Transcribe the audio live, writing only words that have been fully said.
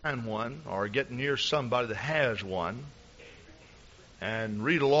find one or get near somebody that has one and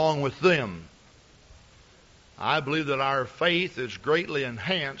read along with them. I believe that our faith is greatly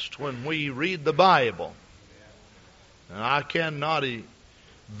enhanced when we read the Bible. And I cannot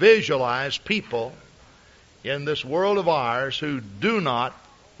visualize people in this world of ours who do not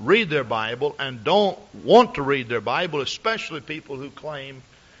read their Bible and don't want to read their Bible, especially people who claim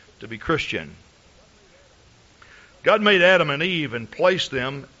to be Christian. God made Adam and Eve and placed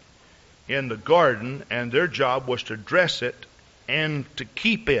them in the garden, and their job was to dress it and to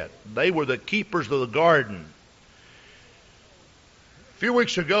keep it. They were the keepers of the garden. A few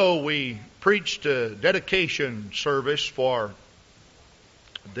weeks ago, we preached a dedication service for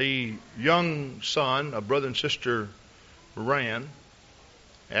the young son of Brother and Sister Rand,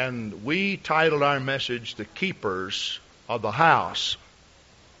 and we titled our message, "The Keepers of the House."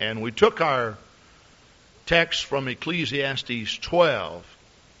 And we took our text from Ecclesiastes 12,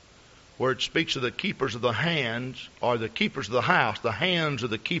 where it speaks of the keepers of the hands, or the keepers of the house. The hands are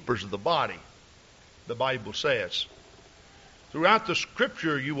the keepers of the body, the Bible says. Throughout the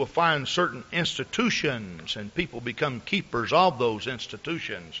Scripture, you will find certain institutions, and people become keepers of those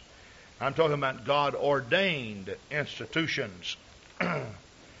institutions. I'm talking about God-ordained institutions.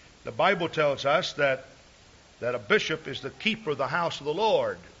 The Bible tells us that a bishop is the keeper of the house of the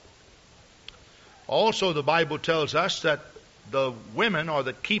Lord. Also, the Bible tells us that the women are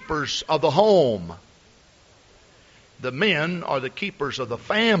the keepers of the home. The men are the keepers of the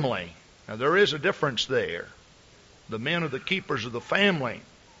family. Now, there is a difference there. The men are the keepers of the family.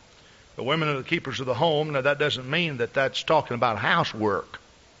 The women are the keepers of the home. Now, that doesn't mean that that's talking about housework.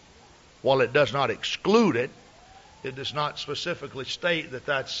 While it does not exclude it, it does not specifically state that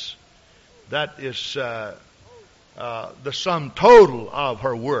that is the sum total of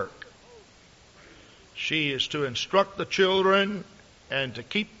her work. She is to instruct the children and to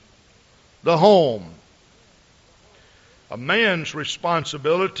keep the home. A man's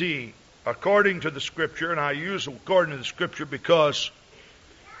responsibility, according to the Scripture, and I use according to the Scripture because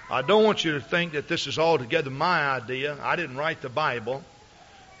I don't want you to think that this is altogether my idea. I didn't write the Bible,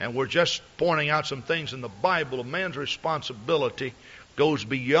 and we're just pointing out some things in the Bible. A man's responsibility goes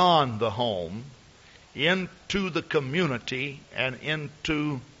beyond the home, into the community, and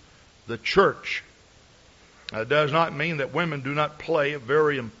into the church. It does not mean that women do not play a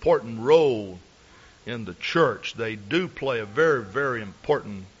very important role in the church. They do play a very, very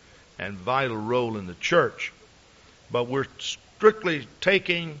important and vital role in the church. But we're strictly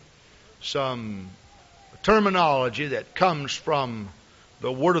taking some terminology that comes from the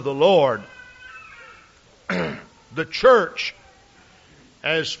Word of the Lord. The church,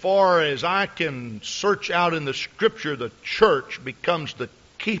 as far as I can search out in the Scripture, the church becomes the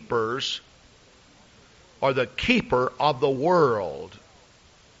keepers or the keeper of the world.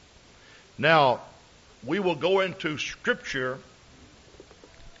 Now, we will go into Scripture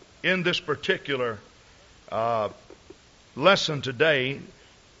in this particular lesson today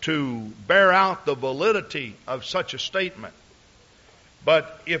to bear out the validity of such a statement.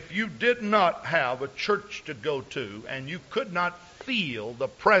 But if you did not have a church to go to and you could not feel the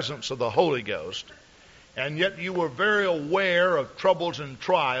presence of the Holy Ghost, and yet you were very aware of troubles and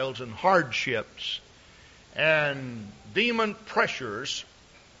trials and hardships and demon pressures,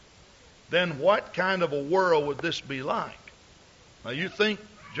 then what kind of a world would this be like? Now you think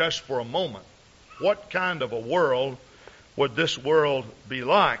just for a moment, what kind of a world would this world be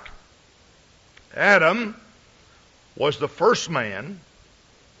like? Adam was the first man.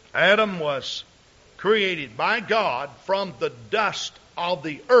 Adam was created by God from the dust of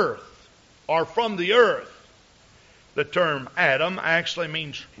the earth, or from the earth. The term Adam actually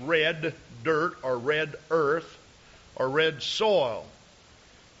means red dirt, or red earth, or red soil.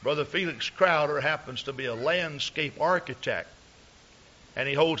 Brother Felix Crowder happens to be a landscape architect, and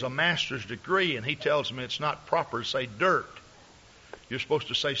he holds a master's degree, and he tells me it's not proper to say dirt. You're supposed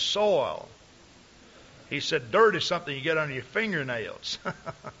to say soil. He said dirt is something you get under your fingernails.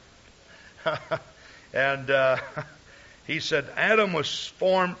 And he said Adam was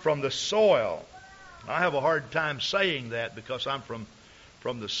formed from the soil. I have a hard time saying that because I'm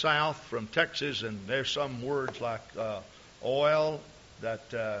from the South, from Texas, and there's some words like oil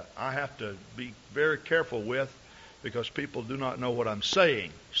that I have to be very careful with because people do not know what I'm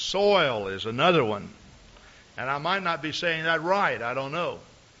saying. Soil is another one. And I might not be saying that right, I don't know.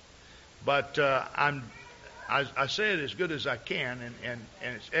 But I say it as good as I can, and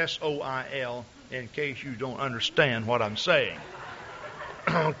it's S-O-I-L in case you don't understand what I'm saying.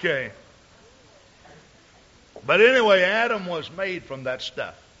 Okay. But anyway, Adam was made from that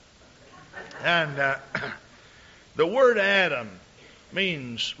stuff. And the word Adam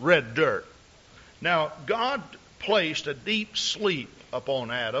means red dirt. Now, God placed a deep sleep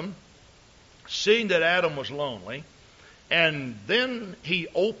upon Adam, seeing that Adam was lonely, and then he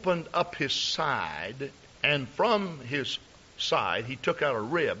opened up his side, and from his side he took out a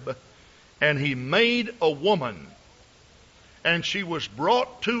rib, and he made a woman. And she was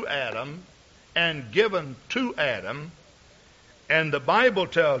brought to Adam and given to Adam. And the Bible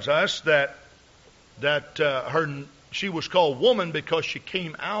tells us that she was called woman because she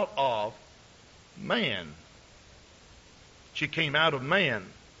came out of man. She came out of man.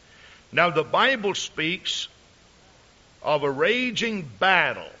 Now the Bible speaks of a raging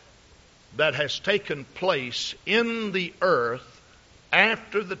battle that has taken place in the earth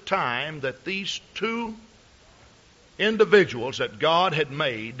after the time that these two individuals that God had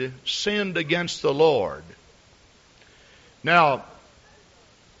made sinned against the Lord. Now,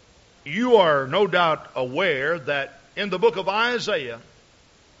 you are no doubt aware that in the book of Isaiah,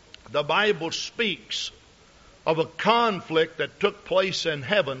 the Bible speaks of a conflict that took place in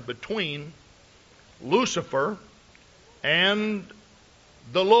heaven between Lucifer and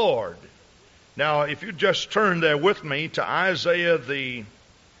the Lord. Now, if you just turn there with me to Isaiah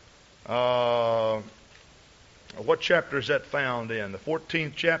what chapter is that found in? The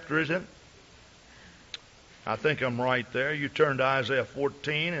 14th chapter, is it? I think I'm right there. You turn to Isaiah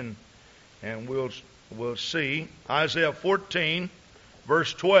 14 and we'll see. Isaiah 14,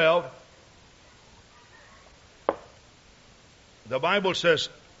 verse 12. The Bible says,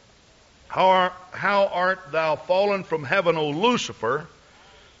 How art thou fallen from heaven, O Lucifer,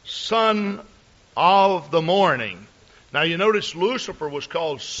 son of the morning. Now you notice Lucifer was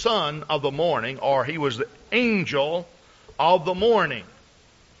called son of the morning, or he was the angel of the morning.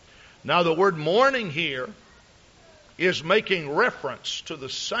 Now the word morning here is making reference to the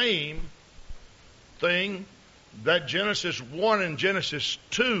same thing that Genesis 1 and Genesis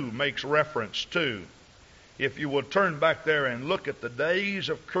 2 makes reference to. If you will turn back there and look at the days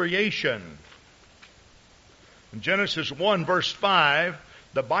of creation. In Genesis 1 verse 5,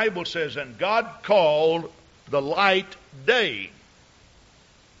 the Bible says, And God called the light day,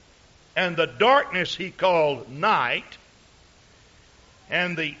 and the darkness he called night,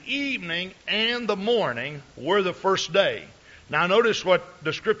 and the evening and the morning were the first day. Now notice what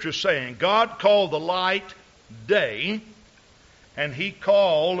the Scripture is saying. God called the light day, and he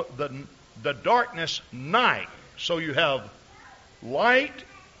called the darkness night. So you have light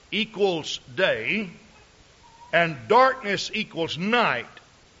equals day, and darkness equals night.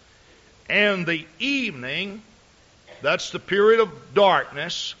 And the evening, that's the period of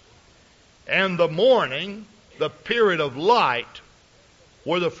darkness, and the morning, the period of light,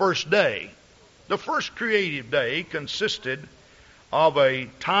 were the first day. The first creative day consisted of a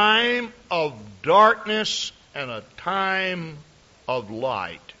time of darkness and a time of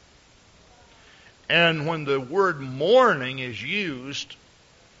light. And when the word morning is used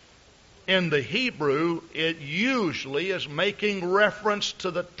in the Hebrew, it usually is making reference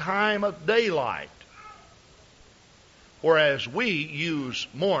to the time of daylight. Whereas we use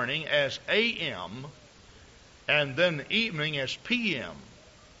morning as AM and then evening as PM.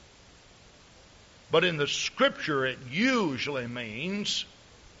 But in the Scripture, it usually means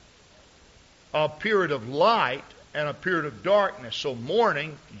a period of light and a period of darkness. So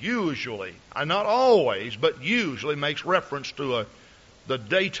morning usually, not always, but usually makes reference to the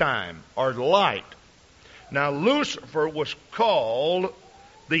daytime or light. Now Lucifer was called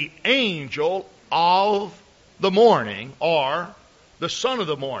the angel of the morning, or the son of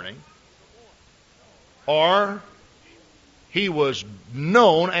the morning, or he was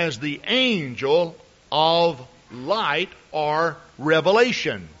known as the angel of light or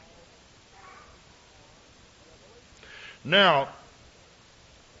revelation. Now,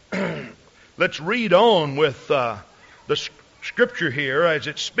 let's read on with the Scripture here as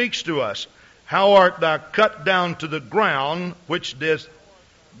it speaks to us. How art thou cut down to the ground, which didst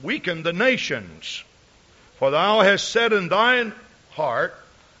weaken the nations? For thou hast said in thine heart,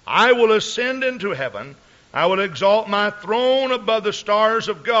 I will ascend into heaven, I will exalt my throne above the stars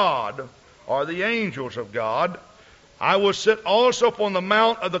of God, or the angels of God. I will sit also upon the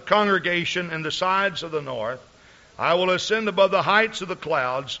mount of the congregation in the sides of the north. I will ascend above the heights of the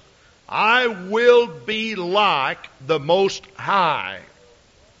clouds. I will be like the Most High.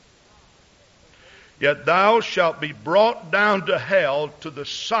 Yet thou shalt be brought down to hell, to the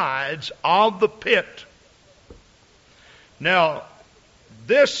sides of the pit. Now,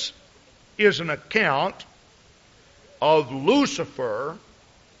 this is an account of Lucifer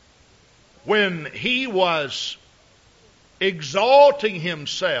when he was exalting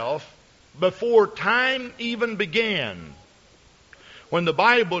himself before time even began. when the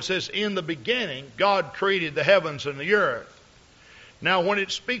Bible says, in the beginning, God created the heavens and the earth. Now, when it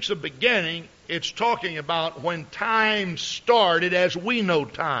speaks of beginning, it's talking about when time started as we know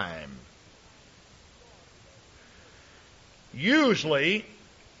time. Usually,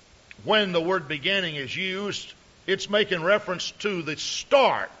 when the word beginning is used, it's making reference to the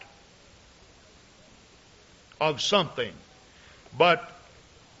start of something. But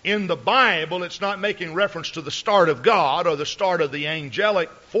in the Bible, it's not making reference to the start of God or the start of the angelic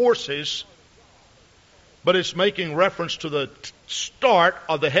forces, but it's making reference to the start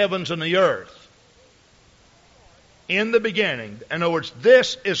of the heavens and the earth. In the beginning. In other words,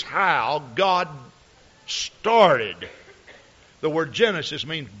 this is how God started. The word Genesis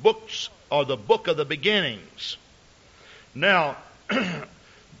means books, or the book of the beginnings. Now,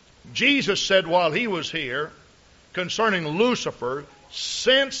 Jesus said while he was here concerning Lucifer,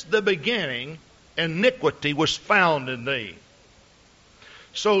 since the beginning, iniquity was found in thee.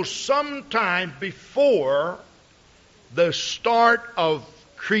 So sometime before the start of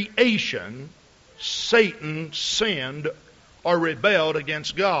creation, Satan sinned or rebelled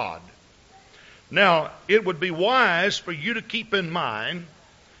against God. Now, it would be wise for you to keep in mind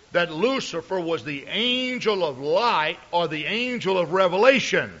that Lucifer was the angel of light or the angel of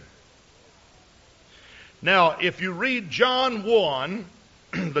revelation. Now, if you read John 1,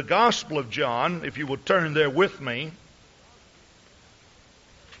 the Gospel of John, if you will turn there with me.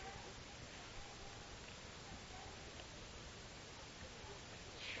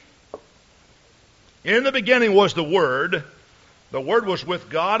 In the beginning was the Word. The Word was with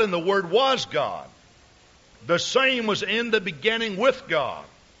God, and the Word was God. The same was in the beginning with God.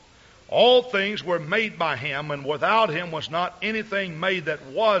 All things were made by Him, and without Him was not anything made that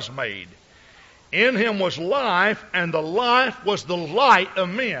was made. In Him was life, and the life was the light of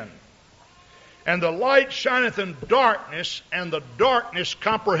men. And the light shineth in darkness, and the darkness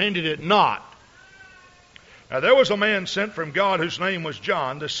comprehended it not. Now there was a man sent from God whose name was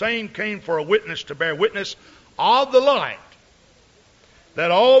John. The same came for a witness to bear witness of the light,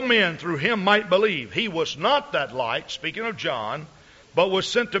 that all men through him might believe. He was not that light, speaking of John, but was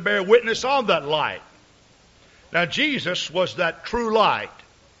sent to bear witness of that light. Now Jesus was that true light.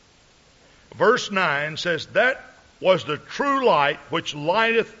 Verse 9 says, that was the true light which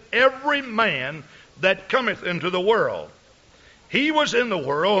lighteth every man that cometh into the world. He was in the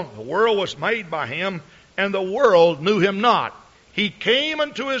world was made by him, and the world knew him not. He came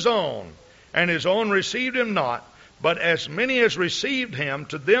unto his own, and his own received him not. But as many as received him,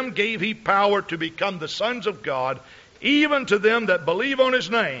 to them gave he power to become the sons of God, even to them that believe on his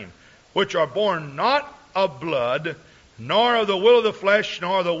name, which are born not of blood, nor of the will of the flesh,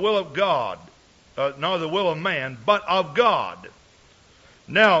 nor the will of God, nor the will of man, but of God.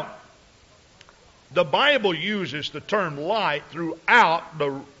 Now, the Bible uses the term light throughout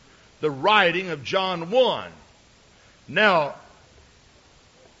the writing of John 1. Now,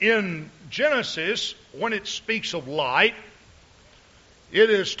 in Genesis, when it speaks of light, it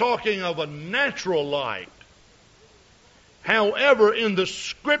is talking of a natural light. However, in the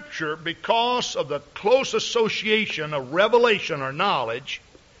Scripture, because of the close association of revelation or knowledge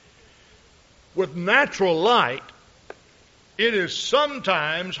with natural light, it is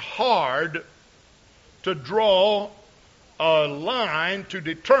sometimes hard to draw a line to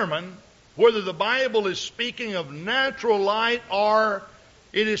determine whether the Bible is speaking of natural light or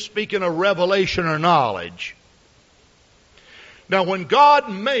it is speaking of revelation or knowledge. Now, when God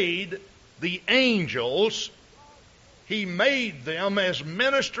made the angels, He made them as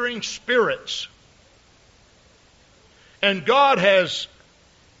ministering spirits. And God has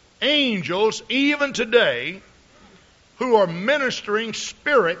angels even today who are ministering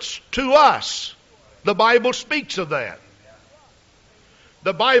spirits to us. The Bible speaks of that.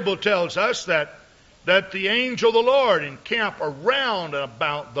 The Bible tells us that the angel of the Lord encamp around and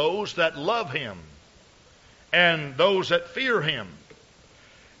about those that love Him and those that fear Him.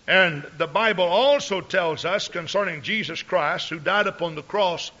 And the Bible also tells us concerning Jesus Christ, who died upon the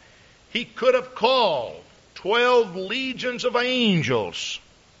cross, He could have called 12 legions of angels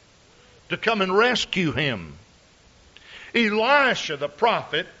to come and rescue Him. Elisha the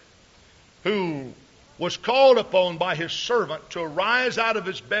prophet, who was called upon by his servant to arise out of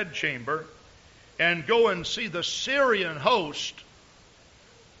his bedchamber and go and see the Syrian host,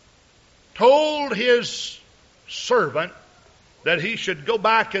 told his servant that he should go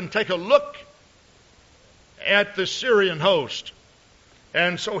back and take a look at the Syrian host.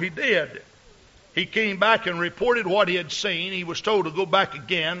 And so he did. He came back and reported what he had seen. He was told to go back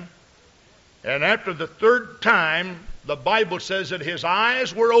again. And after the third time, the Bible says that his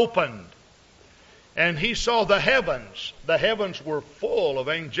eyes were opened. and he saw the heavens. The heavens were full of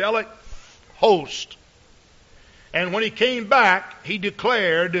angelic host. And when he came back, he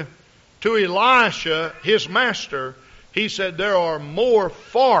declared to Elisha, his master, he said, there are more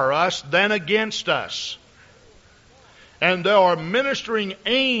for us than against us. And there are ministering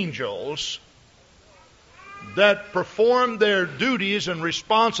angels that perform their duties and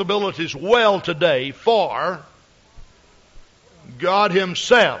responsibilities well today for God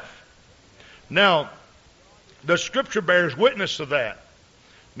Himself. Now, the Scripture bears witness to that.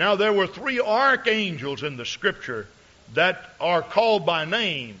 Now, there were 3 archangels in the Scripture that are called by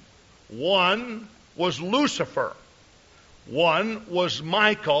name. One was Lucifer, one was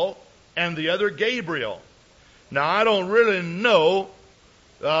Michael, and the other Gabriel. Now, I don't really know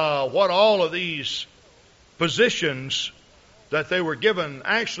what all of these positions that they were given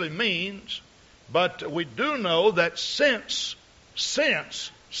actually means, but we do know that since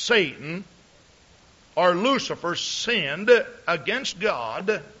Satan or Lucifer sinned against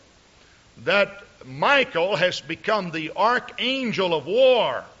God, that Michael has become the archangel of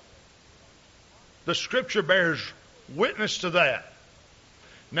war. The Scripture bears witness to that.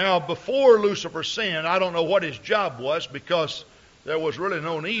 Now, before Lucifer sinned, I don't know what his job was, because there was really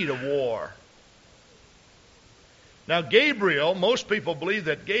no need of war. Now, Gabriel, most people believe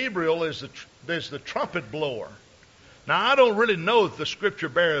that Gabriel is the trumpet blower. Now, I don't really know if the Scripture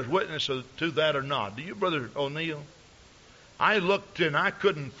bears witness to that or not. Do you, Brother O'Neill? I looked and I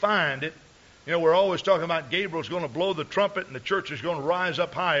couldn't find it. You know, we're always talking about Gabriel's going to blow the trumpet and the church is going to rise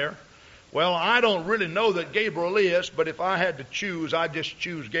up higher. Well, I don't really know that Gabriel is, but if I had to choose, I'd just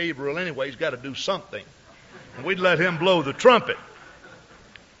choose Gabriel anyway. He's got to do something. And we'd let him blow the trumpet.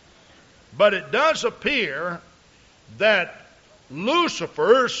 But it does appear that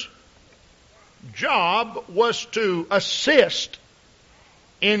Lucifer's job was to assist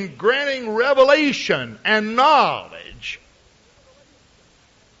in granting revelation and knowledge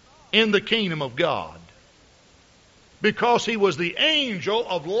in the kingdom of God, because he was the angel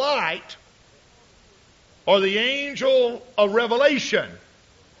of light, or the angel of revelation.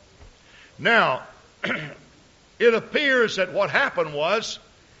 Now, it appears that what happened was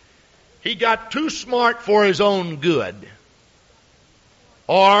he got too smart for his own good.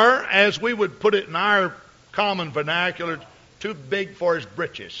 Or, as we would put it in our common vernacular, too big for his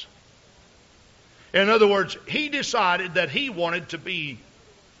britches. In other words, he decided that he wanted to be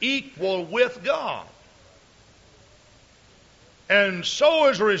equal with God. And so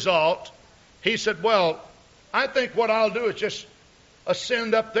as a result, he said, well, I think what I'll do is just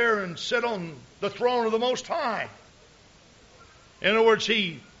ascend up there and sit on the throne of the Most High. In other words,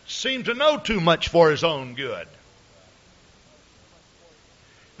 he seemed to know too much for his own good.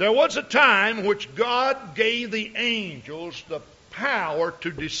 There was a time in which God gave the angels the power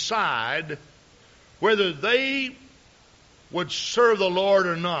to decide whether they would serve the Lord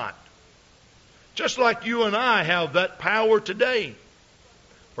or not. Just like you and I have that power today.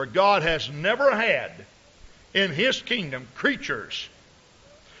 For God has never had in His kingdom creatures,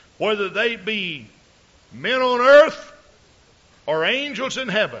 whether they be men on earth or angels in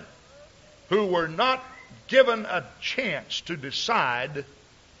heaven, who were not given a chance to decide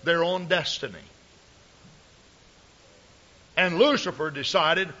their own destiny. And Lucifer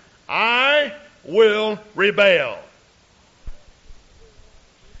decided, I will rebel.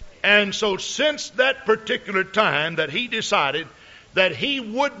 And so since that particular time that he decided that he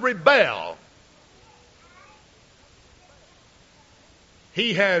would rebel,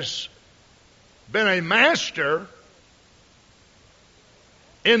 he has been a master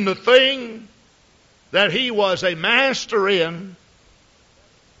in the thing that he was a master in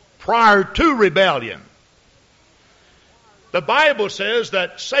prior to rebellion. The Bible says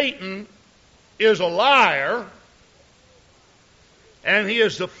that Satan is a liar, and he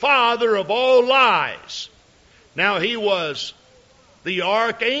is the father of all lies. Now, he was the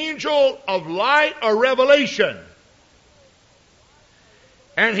archangel of light or revelation.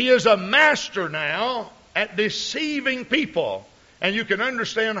 And he is a master now at deceiving people. And you can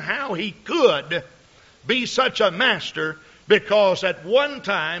understand how he could be such a master, because at one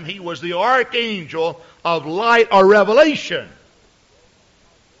time he was the archangel of light or revelation.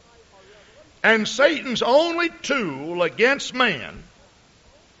 And Satan's only tool against man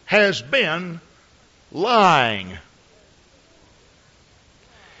has been lying.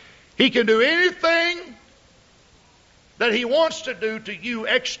 He can do anything that he wants to do to you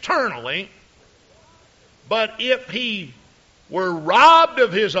externally, but if he were robbed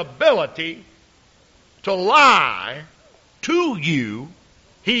of his ability to lie to you,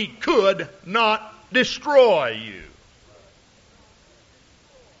 he could not destroy you.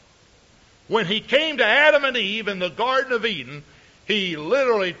 when he came to Adam and Eve in the Garden of Eden, he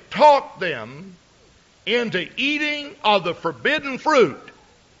literally talked them into eating of the forbidden fruit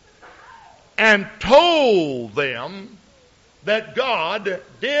and told them that God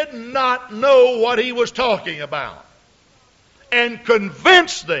did not know what he was talking about, and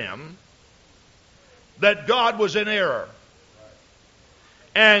convinced them that God was in error.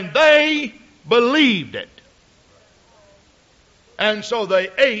 And they believed it. And so they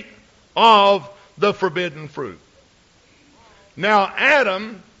ate of the forbidden fruit. Now,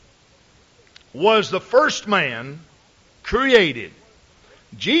 Adam was the first man created.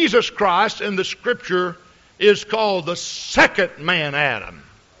 Jesus Christ in the Scripture is called the second man Adam.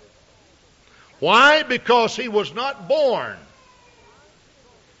 Why? Because he was not born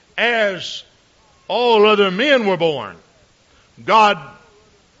as all other men were born. God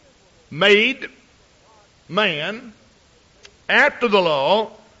made man after the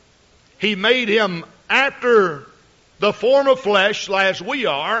law. He made him after the form of flesh, as we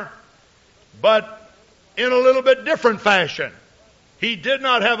are, but in a little bit different fashion. He did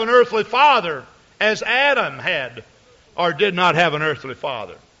not have an earthly father as Adam had, or did not have an earthly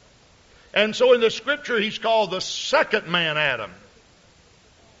father. And so in the Scripture he's called the second man Adam.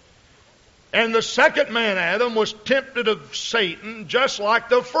 And the second man Adam was tempted of Satan just like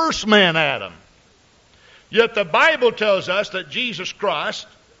the first man Adam. Yet the Bible tells us that Jesus Christ,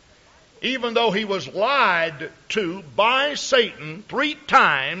 even though he was lied to by Satan 3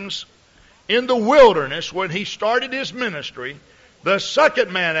 times in the wilderness when he started his ministry, the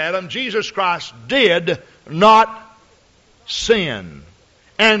second man Adam, Jesus Christ, did not sin.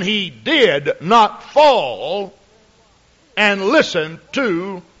 And he did not fall and listen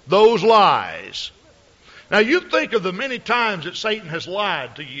to those lies. Now you think of the many times that Satan has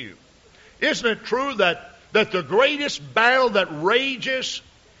lied to you. Isn't it true that the greatest battle that rages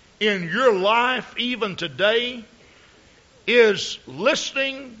in your life even today is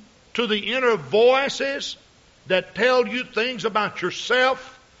listening to the inner voices that tell you things about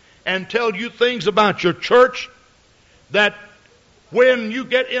yourself and tell you things about your church, that when you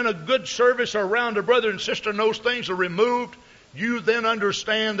get in a good service or around a brother and sister and those things are removed, you then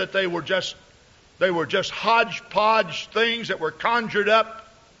understand that they were just hodgepodge things that were conjured up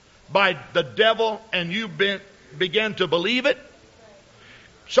by the devil, and you began to believe it?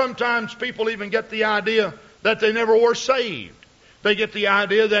 Sometimes people even get the idea that they never were saved. They get the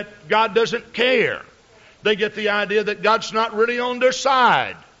idea that God doesn't care. They get the idea that God's not really on their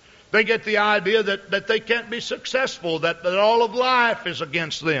side. They get the idea that they can't be successful, that all of life is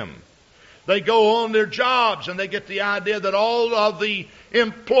against them. They go on their jobs and they get the idea that all of the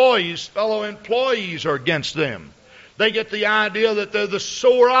employees, fellow employees, are against them. They get the idea that they're the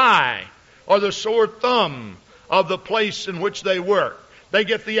sore eye or the sore thumb of the place in which they work. They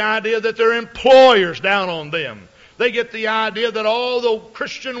get the idea that their employer's down on them. They get the idea that all the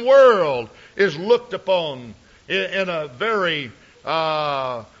Christian world is looked upon in a very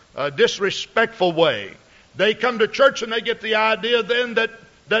disrespectful way. They come to church and they get the idea then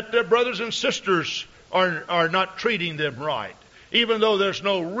that their brothers and sisters are not treating them right. Even though there's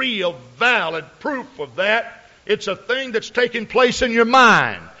no real valid proof of that, it's a thing that's taking place in your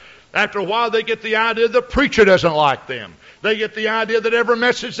mind. After a while they get the idea the preacher doesn't like them. They get the idea that every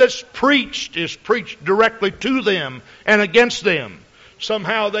message that's preached is preached directly to them and against them.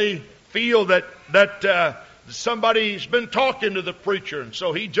 Somehow they feel that somebody's been talking to the preacher, and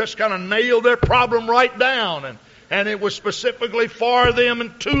so he just kind of nailed their problem right down, and it was specifically for them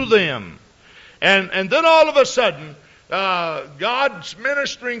and to them. And then all of a sudden, God's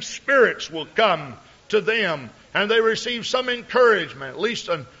ministering spirits will come to them, and they receive some encouragement, at least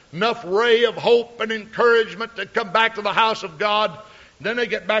enough ray of hope and encouragement to come back to the house of God. Then they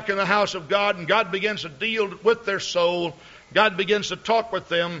get back in the house of God, and God begins to deal with their soul. God begins to talk with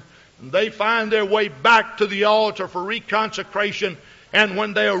them. They find their way back to the altar for reconsecration. And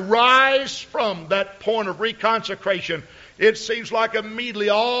when they arise from that point of reconsecration, it seems like immediately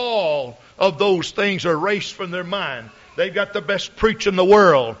all of those things are erased from their mind. They've got the best preach in the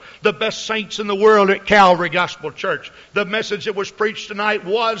world, the best saints in the world at Calvary Gospel Church. The message that was preached tonight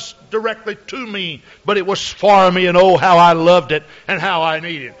was directly to me, but it was for me, and oh, how I loved it and how I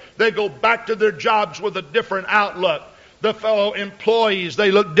needed it. They go back to their jobs with a different outlook. The fellow employees,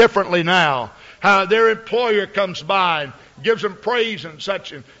 they look differently now. Their employer comes by and gives them praise and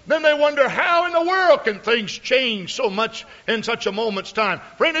such. And then they wonder, how in the world can things change so much in such a moment's time?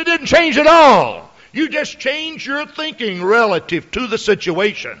 Friend, it didn't change at all. You just change your thinking relative to the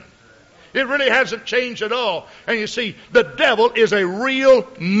situation. It really hasn't changed at all. And you see, the devil is a real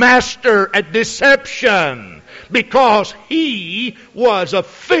master at deception. because he was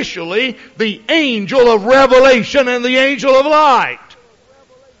officially the angel of revelation and the angel of light.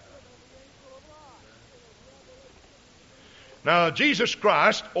 Now, Jesus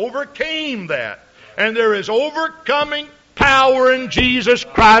Christ overcame that. And there is overcoming power in Jesus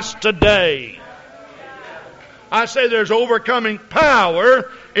Christ today. I say there's overcoming power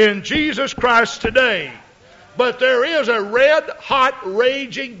in Jesus Christ today. But there is a red-hot,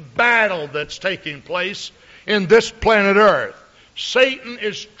 raging battle that's taking place in this planet Earth. Satan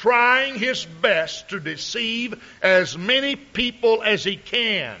is trying his best to deceive as many people as he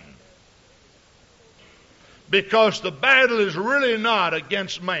can. Because the battle is really not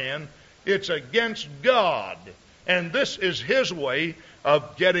against man, it's against God. And this is his way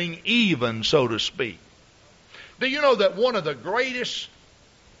of getting even, so to speak. Do you know that one of the greatest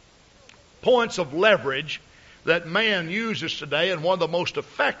points of leverage that man uses today, and one of the most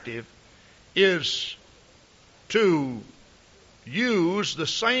effective, is to use the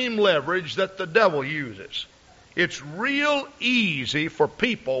same leverage that the devil uses? It's real easy for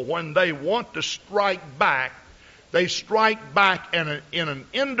people when they want to strike back. They strike back in an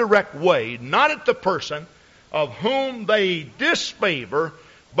indirect way, not at the person of whom they disfavor,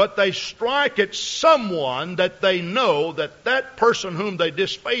 but they strike at someone that they know that person whom they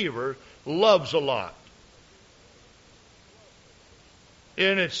disfavor loves a lot.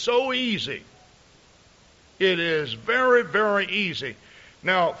 And it's so easy. It is very, very easy.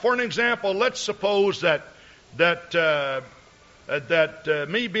 Now, for an example, let's suppose that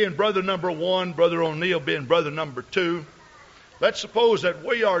me being brother number one, Brother O'Neill being brother number two, let's suppose that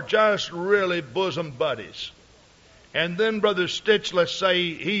we are just really bosom buddies. And then Brother Stitch, let's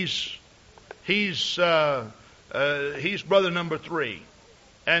say he's brother number three.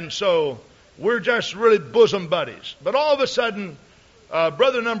 And so we're just really bosom buddies. But all of a sudden,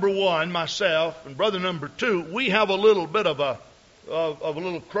 brother number one, myself, and brother number two, we have a little bit of a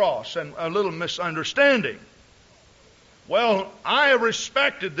little cross and a little misunderstanding. Well, I have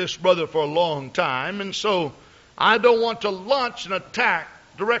respected this brother for a long time, and so I don't want to launch an attack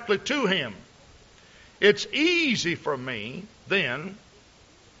directly to him. It's easy for me, then,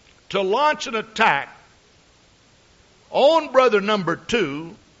 to launch an attack on brother number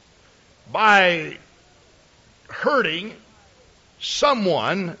two by hurting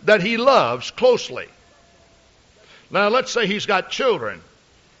someone that he loves closely. Now, let's say he's got children.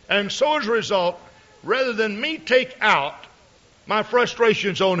 And so as a result, rather than me take out my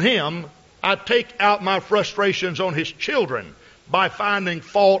frustrations on him, I take out my frustrations on his children by finding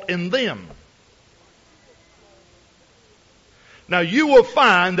fault in them. Now, you will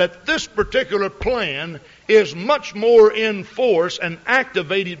find that this particular plan is much more in force and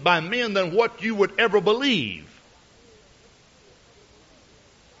activated by men than what you would ever believe.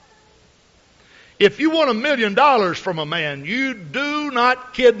 If you want $1 million from a man, you do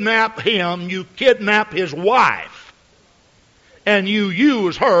not kidnap him, you kidnap his wife. And you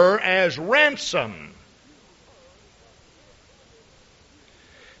use her as ransom.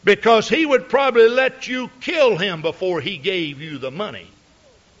 Because he would probably let you kill him before he gave you the money.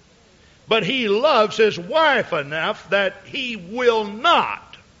 But he loves his wife enough that he will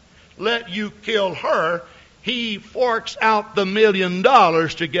not let you kill her. He forks out the $1 million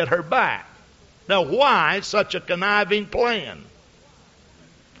to get her back. Now, why such a conniving plan?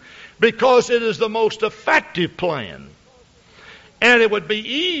 Because it is the most effective plan. And it would be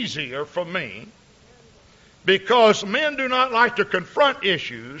easier for me, because men do not like to confront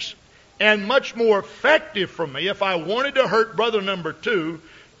issues, and much more effective for me if I wanted to hurt brother number two,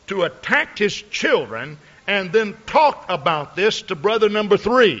 to attack his children and then talk about this to brother number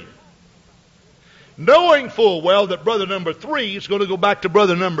three, knowing full well that brother number three is going to go back to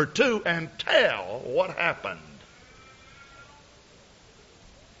brother number two and tell what happened.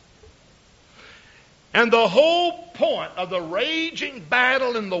 And the whole point of the raging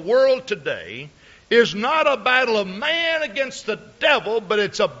battle in the world today is not a battle of man against the devil, but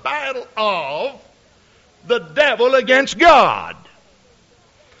it's a battle of the devil against God.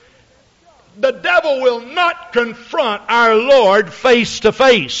 The devil will not confront our Lord face to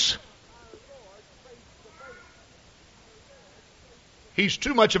face. He's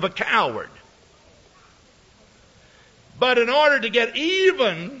too much of a coward. But in order to get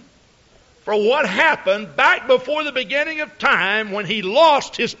even for what happened back before the beginning of time, when he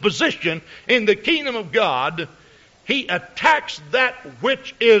lost his position in the kingdom of God, he attacks that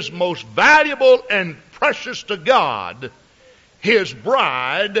which is most valuable and precious to God, his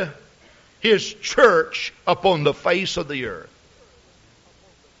bride, his church upon the face of the earth.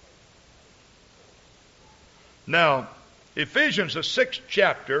 Now, Ephesians, the 6th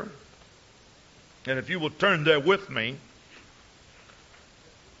chapter, And if you will turn there with me,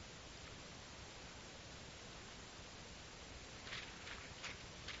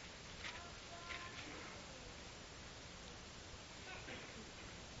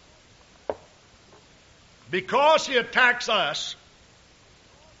 because he attacks us,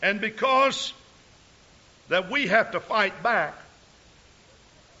 and because that we have to fight back,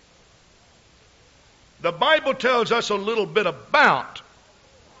 the Bible tells us a little bit about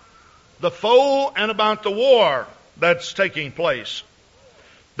the foe and about the war that's taking place.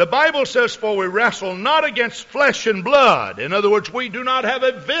 The Bible says, for we wrestle not against flesh and blood. In other words, we do not have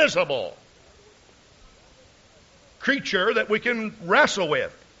a visible creature that we can wrestle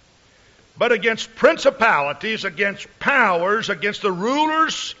with, but against principalities, against powers, against the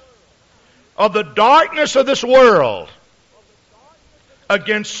rulers of the darkness of this world,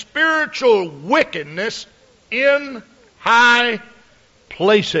 against spiritual wickedness in high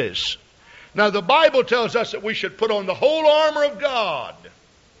places. Now, the Bible tells us that we should put on the whole armor of God.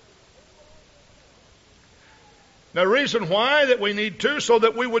 The reason why that we need to, so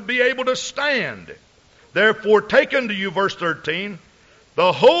that we would be able to stand. Therefore, take unto you, verse 13,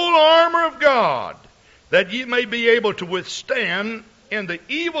 the whole armor of God, that ye may be able to withstand in the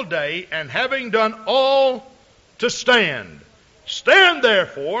evil day, and having done all, to stand. Stand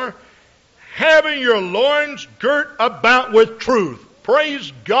therefore, having your loins girt about with truth.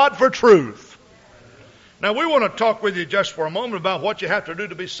 Praise God for truth. Now we want to talk with you just for a moment about what you have to do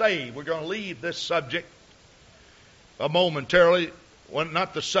to be saved. We're going to leave this subject momentarily. Well,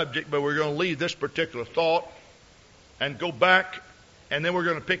 not the subject, but we're going to leave this particular thought and go back, and then we're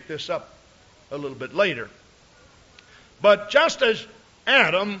going to pick this up a little bit later. But just as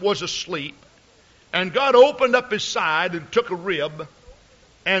Adam was asleep, and God opened up his side and took a rib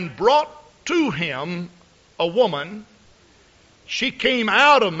and brought to him a woman, she came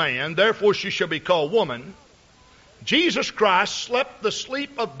out of man, therefore she shall be called woman. Jesus Christ slept the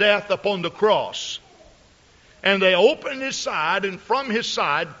sleep of death upon the cross. And they opened his side, and from his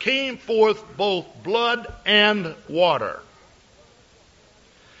side came forth both blood and water.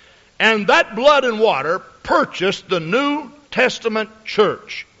 And that blood and water purchased the New Testament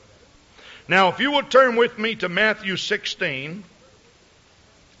church. Now, if you will turn with me to Matthew 16,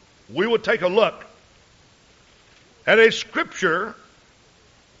 we will take a look at a scripture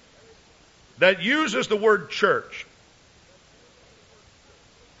that uses the word church.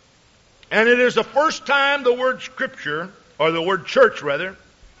 And it is the first time the word scripture, or the word church rather,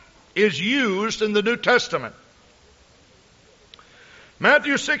 is used in the New Testament.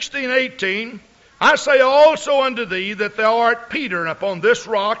 Matthew 16:18, I say also unto thee that thou art Peter, and upon this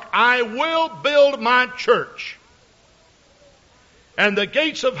rock I will build my church, and the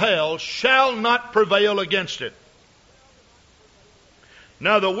gates of hell shall not prevail against it.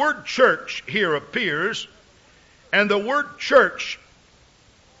 Now the word church here appears, and the word church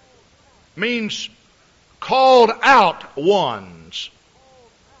means called out ones.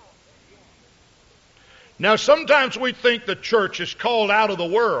 Now sometimes we think the church is called out of the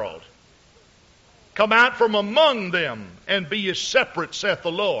world. Come out from among them and be ye separate, saith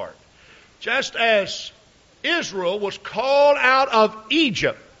the Lord. Just as Israel was called out of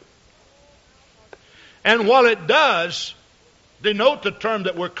Egypt. And while it does denote the term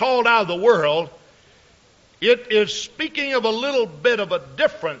that we're called out of the world, it is speaking of a little bit of a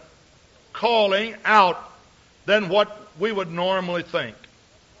different calling out than what we would normally think.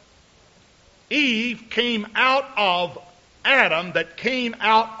 Eve came out of Adam, that came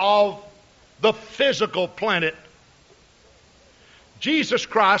out of the physical planet. Jesus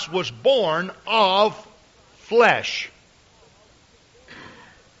Christ was born of flesh.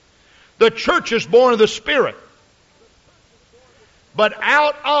 The church is born of the Spirit. But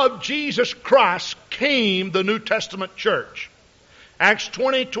out of Jesus Christ came the New Testament church. Acts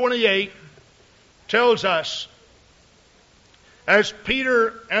 20:28 tells us, as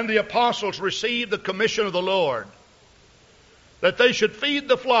Peter and the apostles received the commission of the Lord, that they should feed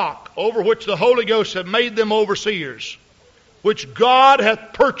the flock over which the Holy Ghost had made them overseers, which God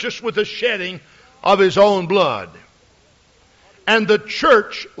hath purchased with the shedding of his own blood. And the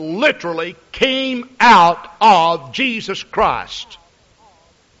church literally came out of Jesus Christ.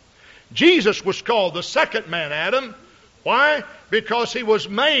 Jesus was called the second man Adam. Why? Because he was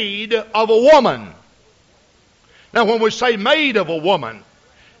made of a woman. Now when we say made of a woman,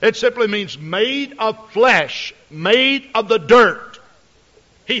 it simply means made of flesh, made of the dirt.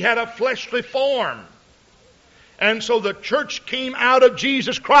 He had a fleshly form. And so the church came out of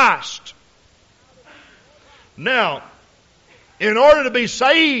Jesus Christ. Now, in order to be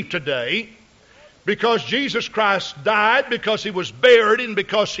saved today, because Jesus Christ died, because he was buried, and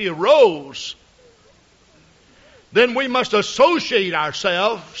because he arose, then we must associate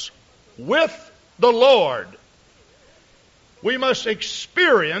ourselves with the Lord. We must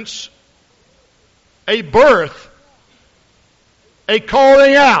experience a birth, a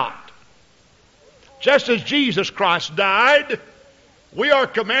calling out. Just as Jesus Christ died, we are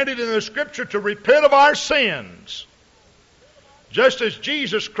commanded in the Scripture to repent of our sins. Just as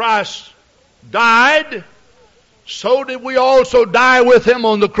Jesus Christ died, so did we also die with Him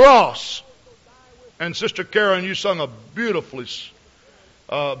on the cross. And Sister Karen, you sung a beautiful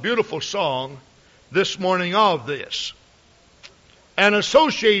song this morning of this. And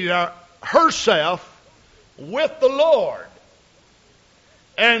associated herself with the Lord.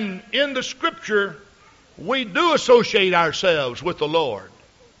 And in the Scripture, we do associate ourselves with the Lord.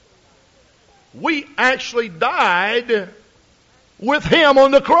 We actually died with Him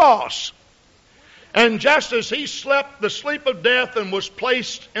on the cross. And just as He slept the sleep of death and was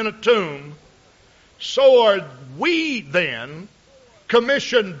placed in a tomb, so are we then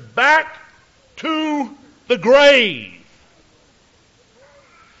commissioned back to the grave.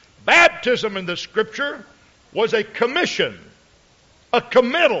 Baptism in the Scripture was a commission, a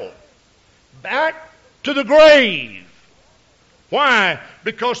committal back to the grave. Why?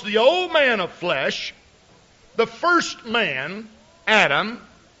 Because the old man of flesh, the first man, Adam,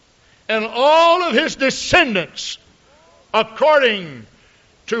 and all of his descendants, according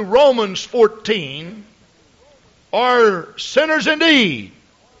to Romans 14, are sinners indeed.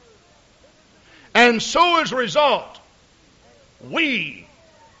 And so as a result, we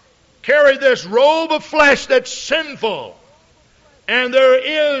carry this robe of flesh that's sinful. And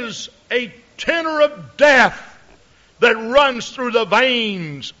there is a tenor of death that runs through the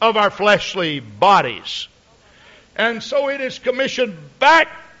veins of our fleshly bodies. And so it is commissioned back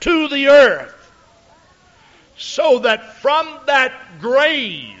to the earth, so that from that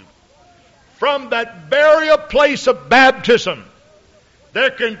grave, from that burial place of baptism, there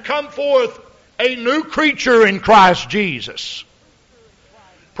can come forth a new creature in Christ Jesus.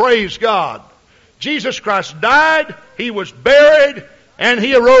 Praise God. Jesus Christ died, He was buried, and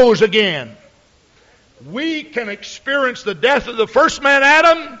He arose again. We can experience the death of the first man,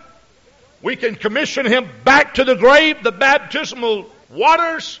 Adam. We can commission him back to the grave, the baptismal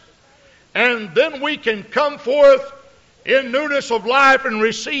waters, and then we can come forth in newness of life and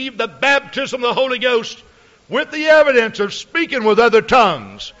receive the baptism of the Holy Ghost with the evidence of speaking with other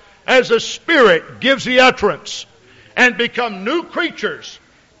tongues as the Spirit gives the utterance, and become new creatures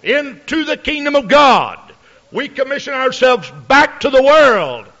into the kingdom of God. We commission ourselves back to the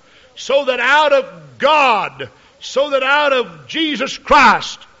world, so that out of God, so that out of Jesus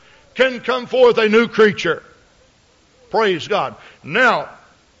Christ can come forth a new creature. Praise God. Now,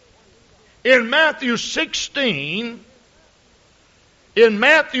 in Matthew 16,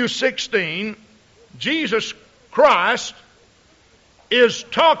 Jesus Christ is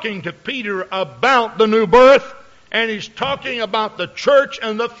talking to Peter about the new birth, and He's talking about the church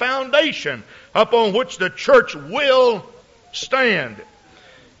and the foundation upon which the church will stand.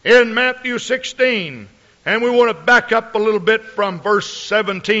 In Matthew 16, and we want to back up a little bit from verse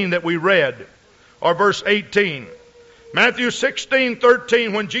 17 that we read, or verse 18. Matthew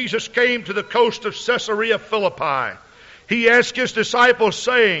 16:13, when Jesus came to the coast of Caesarea Philippi, He asked His disciples,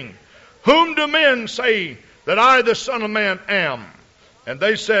 saying, "Whom do men say that I, the Son of Man, am?" And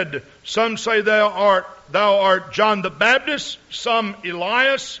they said, "Some say thou art John the Baptist, some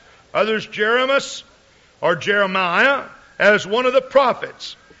Elias, others Jeremiah, as one of the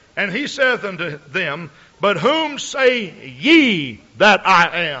prophets." And He saith unto them, "But whom say ye that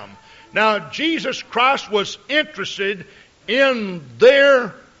I am?" Now, Jesus Christ was interested in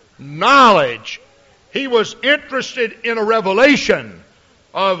their knowledge. He was interested in a revelation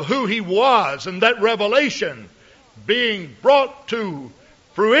of who He was, and that revelation being brought to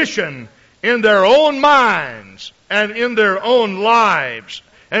fruition in their own minds and in their own lives.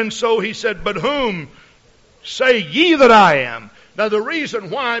 And so He said, "But whom say ye that I am?" Now the reason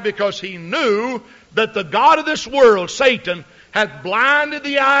why, because He knew that the god of this world, Satan, had blinded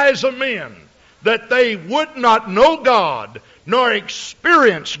the eyes of men, that they would not know God, nor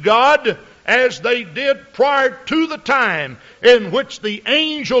experience God as they did prior to the time in which the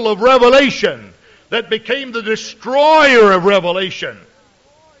angel of revelation, that became the destroyer of revelation,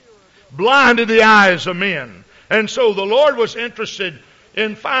 blinded the eyes of men. And so the Lord was interested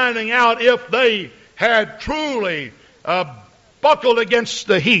in finding out if they had truly buckled against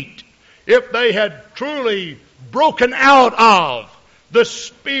the heat, if they had truly broken out of the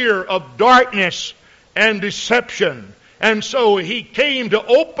spear of darkness and deception. And so He came to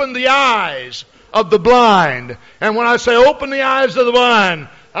open the eyes of the blind. And when I say open the eyes of the blind,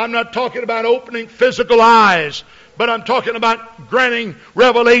 I'm not talking about opening physical eyes, but I'm talking about granting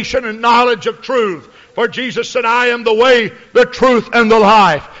revelation and knowledge of truth. For Jesus said, I am the way, the truth, and the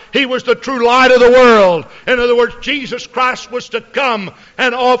life. He was the true light of the world. In other words, Jesus Christ was to come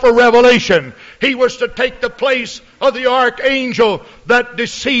and offer revelation. He was to take the place of the archangel that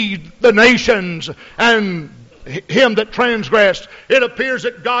deceived the nations and him that transgressed. It appears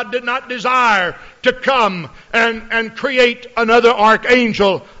that God did not desire to come and create another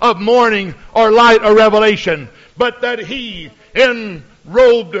archangel of morning or light or revelation, but that He,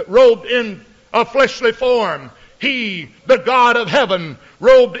 robed in a fleshly form, He, the God of heaven,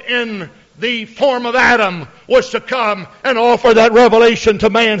 robed in the form of Adam, was to come and offer that revelation to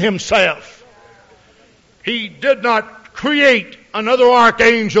man himself. He did not create another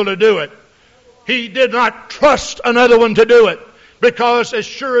archangel to do it. He did not trust another one to do it, because as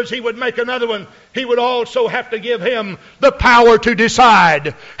sure as He would make another one, He would also have to give him the power to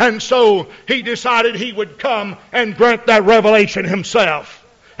decide. And so He decided He would come and grant that revelation Himself.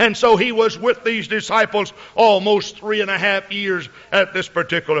 And so He was with these disciples almost 3.5 years at this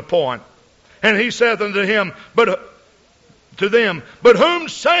particular point. And He saith unto them, but whom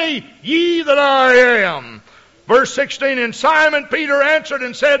say ye that I am? Verse 16, and Simon Peter answered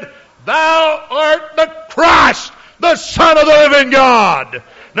and said, Thou art the Christ, the Son of the living God.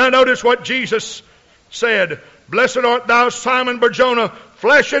 Now notice what Jesus said. Blessed art thou, Simon Bar-Jonah,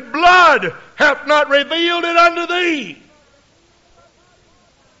 flesh and blood hath not revealed it unto thee,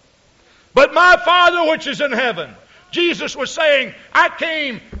 but my Father which is in heaven. Jesus was saying, I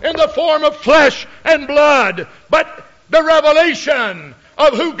came in the form of flesh and blood, but the revelation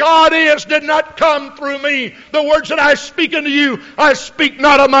of who God is did not come through me. The words that I speak unto you, I speak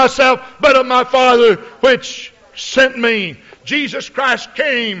not of myself, but of my Father which sent me. Jesus Christ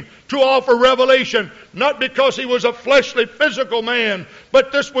came to offer revelation, not because He was a fleshly, physical man,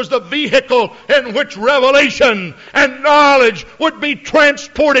 but this was the vehicle in which revelation and knowledge would be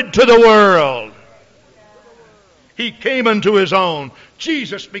transported to the world. He came unto His own.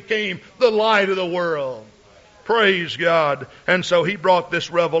 Jesus became the light of the world. Praise God. And so He brought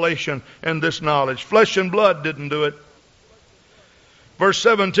this revelation and this knowledge. Flesh and blood didn't do it. Verse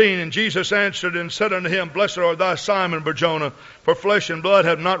 17, and Jesus answered and said unto him, Blessed art thou, Simon Bar-Jonah, for flesh and blood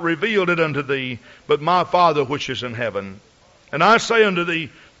have not revealed it unto thee, but my Father which is in heaven. And I say unto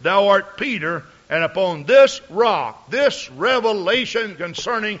thee, Thou art Peter, and upon this rock, this revelation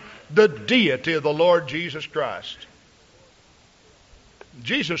concerning the deity of the Lord Jesus Christ.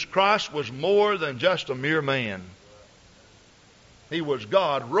 Jesus Christ was more than just a mere man. He was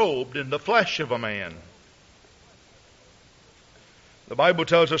God robed in the flesh of a man. The Bible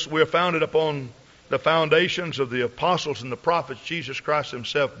tells us we are founded upon the foundations of the apostles and the prophets, Jesus Christ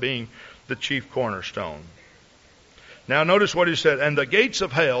Himself being the chief cornerstone. Now notice what He said, and the gates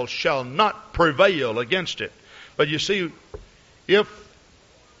of hell shall not prevail against it. But you see, if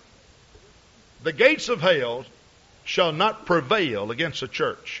the gates of hell shall not prevail against the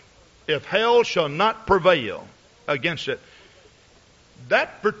church, if hell shall not prevail against it,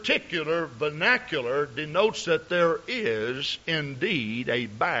 that particular vernacular denotes that there is indeed a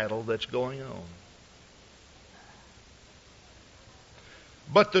battle that's going on.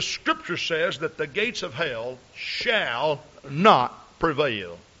 But the Scripture says that the gates of hell shall not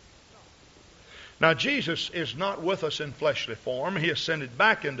prevail. Now Jesus is not with us in fleshly form. He ascended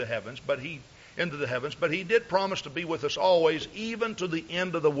back into the heavens, but He did promise to be with us always, even to the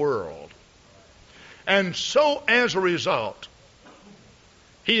end of the world. And so as a result,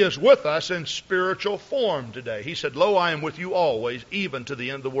 He is with us in spiritual form today. He said, Lo, I am with you always, even to the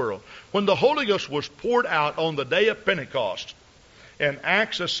end of the world. When the Holy Ghost was poured out on the day of Pentecost, in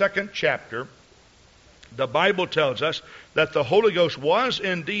Acts, the 2nd chapter, the Bible tells us that the Holy Ghost was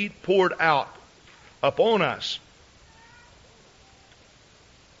indeed poured out upon us.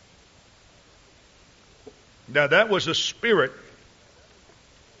 Now that was the Spirit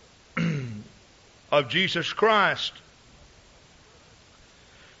of Jesus Christ.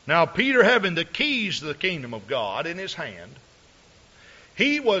 Now Peter, having the keys to the kingdom of God in his hand,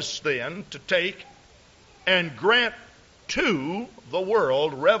 he was then to take and grant to the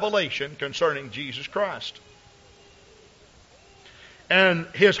world revelation concerning Jesus Christ. And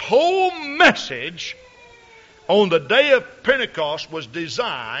his whole message on the day of Pentecost was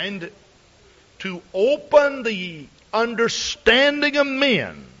designed to open the understanding of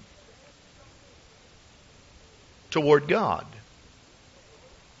men toward God.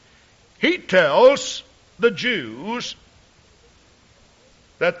 He tells the Jews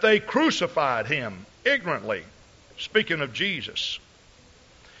that they crucified Him ignorantly, speaking of Jesus.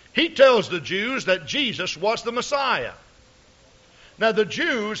 He tells the Jews that Jesus was the Messiah. Now the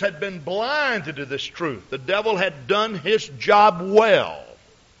Jews had been blinded to this truth. The devil had done his job well.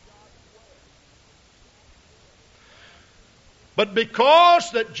 But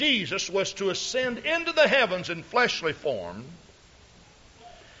because that Jesus was to ascend into the heavens in fleshly form,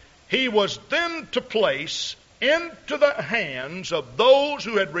 he was then to place into the hands of those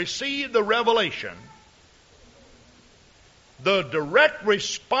who had received the revelation the direct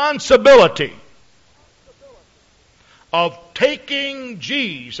responsibility of taking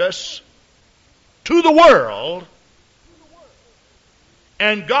Jesus to the world,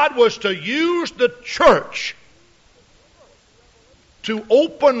 and God was to use the church to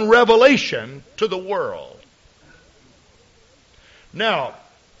open revelation to the world. Now,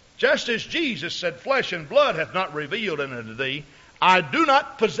 just as Jesus said, flesh and blood hath not revealed it unto thee, I do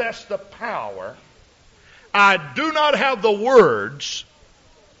not possess the power, I do not have the words,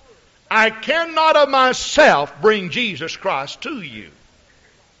 I cannot of myself bring Jesus Christ to you.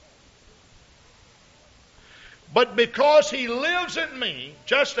 But because He lives in me,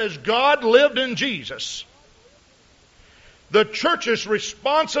 just as God lived in Jesus, the church's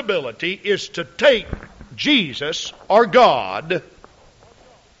responsibility is to take Jesus, or God,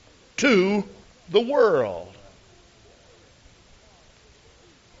 to the world.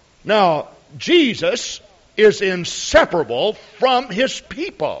 Now, Jesus is inseparable from His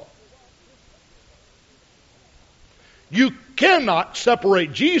people. You cannot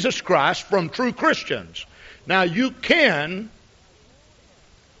separate Jesus Christ from true Christians. Now, you can,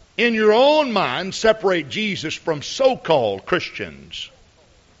 in your own mind, separate Jesus from so-called Christians.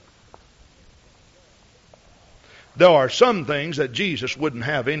 There are some things that Jesus wouldn't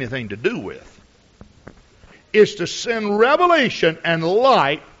have anything to do with. It's to send revelation and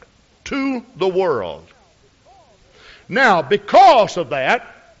light to the world. Now, because of that,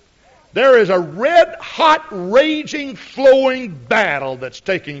 there is a red-hot, raging, flowing battle that's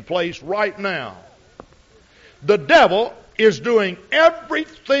taking place right now. The devil is doing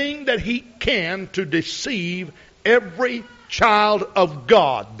everything that he can to deceive every child of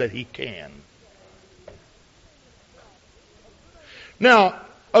God that he can. Now,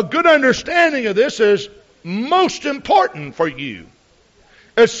 a good understanding of this is most important for you,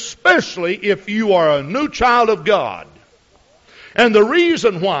 especially if you are a new child of God. And the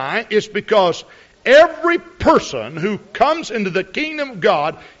reason why is because every person who comes into the kingdom of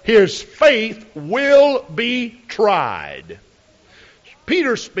God, his faith will be tried.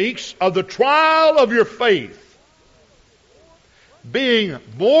 Peter speaks of the trial of your faith being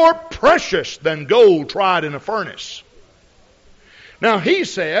more precious than gold tried in a furnace. Now he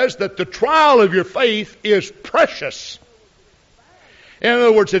says that the trial of your faith is precious. In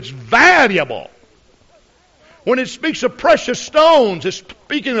other words, it's valuable. When it speaks of precious stones, it's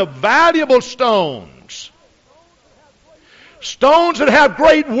speaking of valuable stones. Stones that have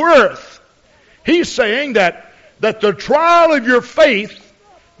great worth. He's saying that the trial of your faith,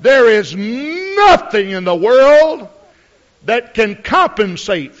 there is nothing in the world that can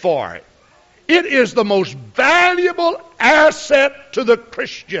compensate for it. It is the most valuable asset to the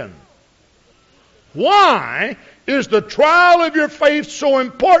Christian. Why is the trial of your faith so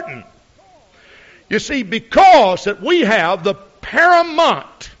important? You see, because that we have the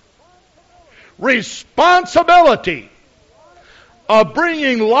paramount responsibility of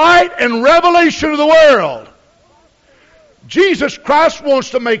bringing light and revelation to the world. Jesus Christ wants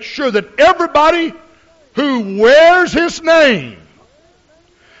to make sure that everybody who wears His name,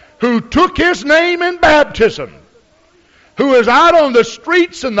 who took His name in baptism, who is out on the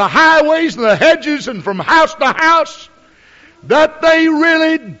streets and the highways and the hedges and from house to house, that they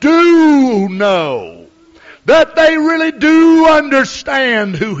really do know, that they really do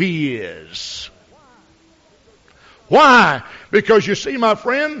understand who He is. Why? Because you see, my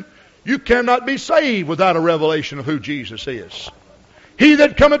friend, you cannot be saved without a revelation of who Jesus is. He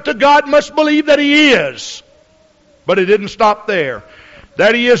that cometh to God must believe that He is. But it didn't stop there.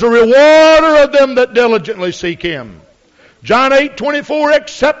 That He is a rewarder of them that diligently seek Him. John 8:24,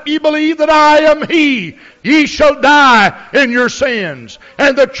 except ye believe that I am He, ye shall die in your sins.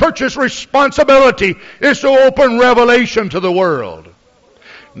 And the church's responsibility is to open revelation to the world.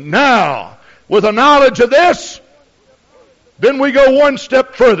 Now, with a knowledge of this, then we go one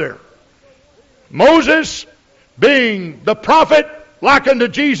step further. Moses, being the prophet like unto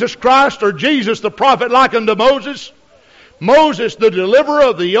Jesus Christ, or Jesus the prophet like unto Moses, Moses the deliverer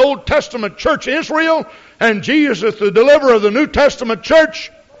of the Old Testament church Israel, and Jesus the deliverer of the New Testament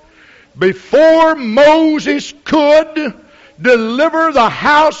church, before Moses could deliver the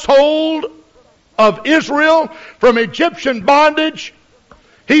household of Israel from Egyptian bondage,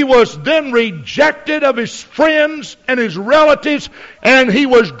 He was then rejected of his friends and his relatives, and he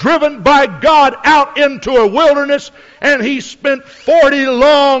was driven by God out into a wilderness, and he spent 40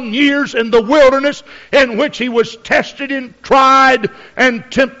 long years in the wilderness in which he was tested and tried and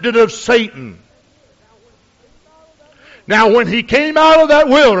tempted of Satan. Now when he came out of that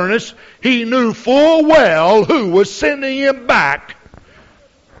wilderness, he knew full well who was sending him back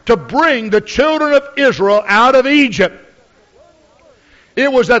to bring the children of Israel out of Egypt. It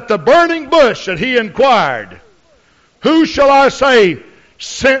was at the burning bush that he inquired, "Who shall I say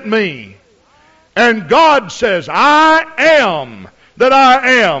sent me?" And God says, "I am that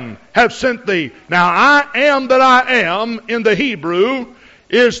I am have sent thee." Now, I am that I am in the Hebrew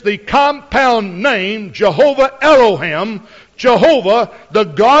is the compound name Jehovah Elohim, Jehovah, the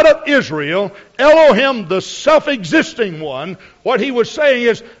God of Israel, Elohim, the self-existing one. What he was saying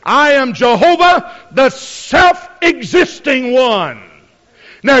is, I am Jehovah, the self-existing one.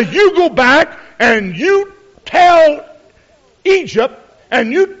 Now you go back and you tell Egypt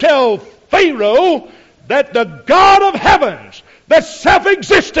and you tell Pharaoh that the God of heavens, the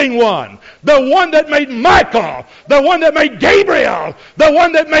self-existing one, the one that made Michael, the one that made Gabriel, the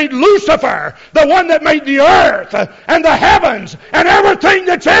one that made Lucifer, the one that made the earth and the heavens and everything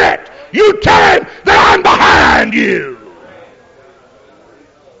that's in it, you tell him that I'm behind you.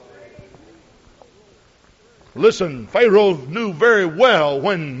 Listen, Pharaoh knew very well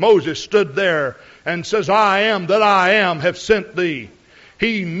when Moses stood there and says, "I am that I am have sent thee."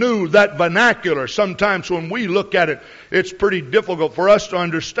 He knew that vernacular. Sometimes when we look at it, it's pretty difficult for us to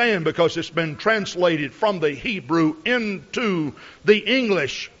understand because it's been translated from the Hebrew into the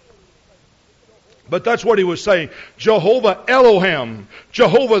English. But that's what he was saying. Jehovah Elohim,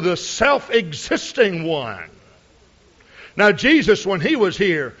 Jehovah the self-existing one. Now Jesus, when he was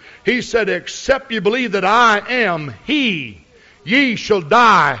here, he said, "Except you believe that I am He, ye shall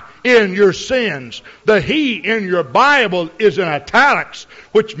die in your sins." The He in your Bible is in italics,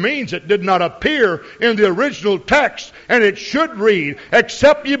 which means it did not appear in the original text, and it should read,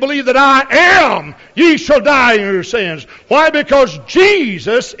 "Except ye believe that I am, ye shall die in your sins." Why? Because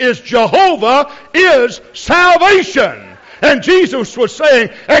Jesus is Jehovah, is salvation. And Jesus was saying,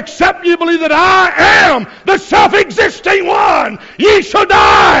 "Except you believe that I am the self-existing one, ye shall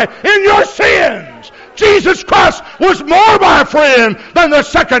die in your sins." Jesus Christ was more, my friend, than the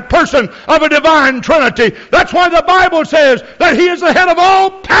second person of a divine Trinity. That's why the Bible says that He is the head of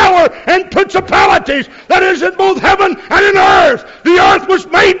all power and principalities that is in both heaven and in earth. The earth was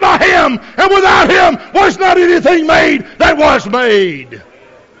made by Him, and without Him was not anything made that was made.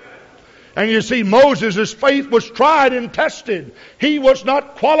 And you see, Moses' faith was tried and tested. He was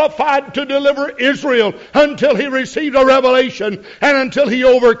not qualified to deliver Israel until he received a revelation and until he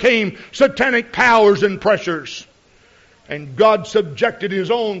overcame satanic powers and pressures. And God subjected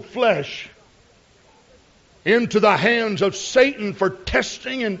His own flesh into the hands of Satan for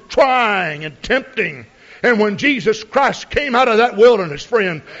testing and trying and tempting. And when Jesus Christ came out of that wilderness,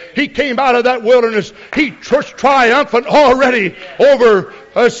 friend, He came out of that wilderness, He was triumphant already over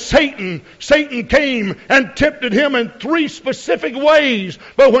Satan. Satan came and tempted Him in 3 specific ways.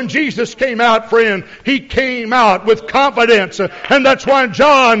 But when Jesus came out, friend, He came out with confidence. And that's why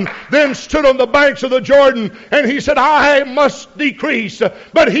John then stood on the banks of the Jordan and he said, "I must decrease,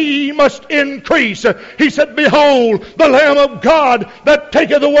 but He must increase." He said, "Behold, the Lamb of God that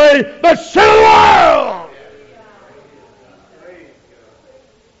taketh away the sin of the world."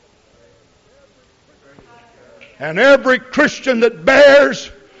 And every Christian that bears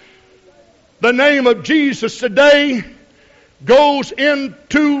the name of Jesus today goes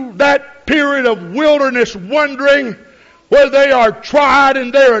into that period of wilderness wandering where they are tried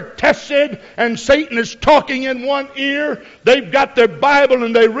and they are tested and Satan is talking in one ear. They've got their Bible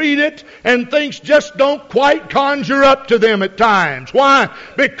and they read it and things just don't quite conjure up to them at times. Why?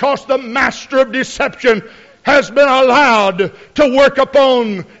 Because the master of deception has been allowed to work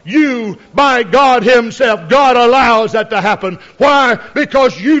upon you by God Himself. God allows that to happen. Why?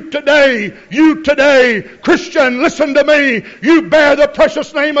 Because you today, Christian, listen to me, you bear the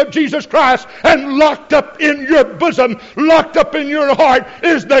precious name of Jesus Christ, and locked up in your bosom, locked up in your heart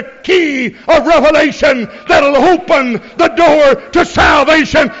is the key of revelation that'll open the door to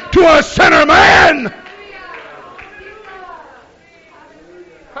salvation to a sinner man.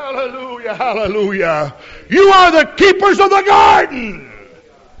 Hallelujah, hallelujah. You are the keepers of the garden.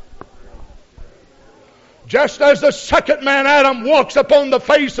 Just as the second man, Adam, walks upon the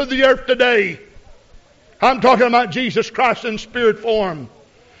face of the earth today. I'm talking about Jesus Christ in spirit form.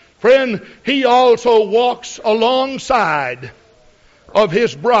 Friend, He also walks alongside of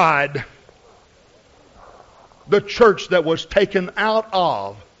His bride. the church that was taken out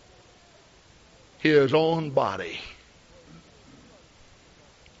of His own body.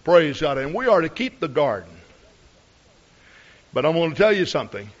 Praise God. And we are to keep the garden. But I'm going to tell you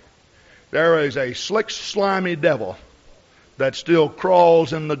something. There is a slick, slimy devil that still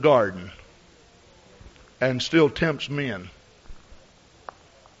crawls in the garden and still tempts men.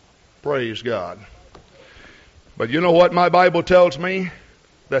 Praise God. But you know what my Bible tells me?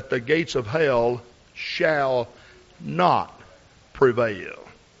 That the gates of hell shall not prevail.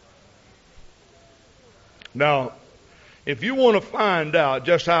 Now, if you want to find out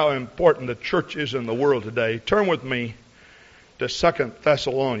just how important the church is in the world today, turn with me to 2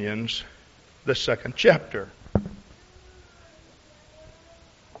 Thessalonians, the 2nd chapter.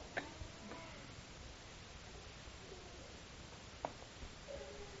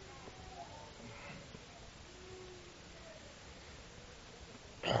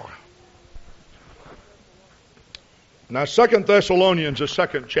 Now, 2 Thessalonians, the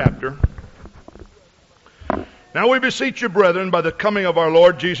 2nd chapter. Now we beseech you, brethren, by the coming of our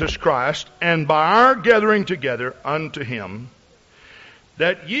Lord Jesus Christ, and by our gathering together unto Him,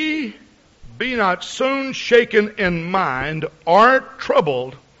 that ye be not soon shaken in mind, or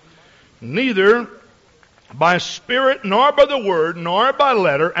troubled, neither by spirit, nor by the word, nor by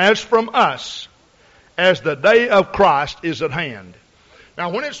letter, as from us, as the day of Christ is at hand.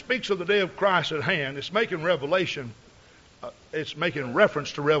 Now when it speaks of the day of Christ at hand, it's making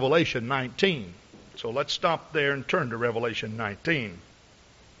reference to Revelation 19. So let's stop there and turn to Revelation 19.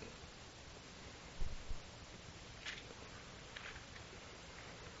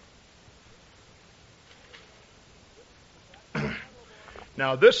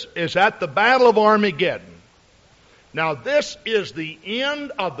 Now this is at the Battle of Armageddon. Now this is the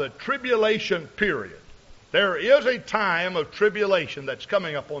end of the tribulation period. There is a time of tribulation that's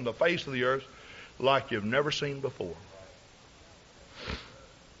coming up on the face of the earth like you've never seen before.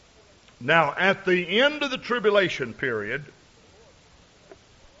 Now, at the end of the tribulation period,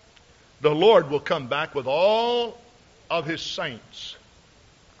 the Lord will come back with all of His saints.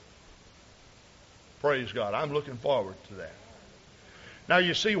 Praise God. I'm looking forward to that. Now,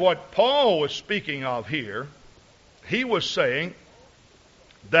 you see what Paul was speaking of here. He was saying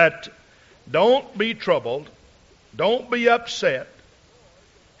that don't be troubled. Don't be upset.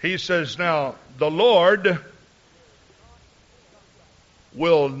 He says, now, the Lord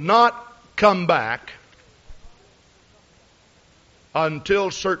will not come back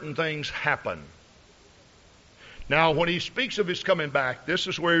until certain things happen. Now, when he speaks of His coming back, this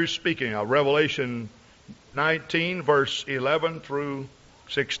is where he's speaking of. Revelation 19, verse 11 through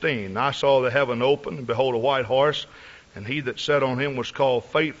 16. I saw the heaven open, and behold, a white horse, and he that sat on him was called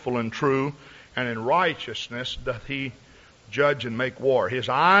Faithful and True, and in righteousness doth he judge and make war. His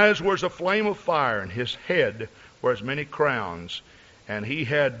eyes were as a flame of fire, and his head were as many crowns. And he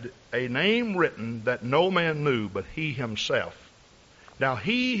had a name written that no man knew but he himself. Now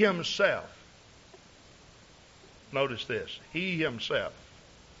he himself, notice this, he himself.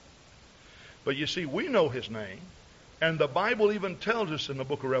 But you see, we know his name, and the Bible even tells us in the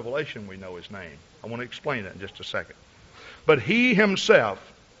book of Revelation we know his name. I want to explain that in just a second. But he himself,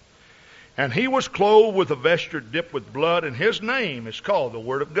 and he was clothed with a vesture dipped with blood, and his name is called the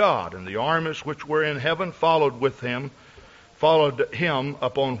Word of God. And the armies which were in heaven followed him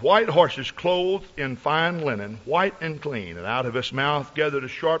upon white horses, clothed in fine linen, white and clean. And out of his mouth gathered a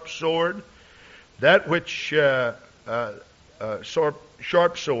sharp sword, that which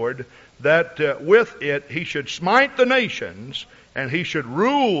sharp sword, that with it he should smite the nations, and he should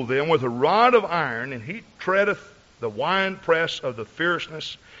rule them with a rod of iron, and he treadeth the winepress of the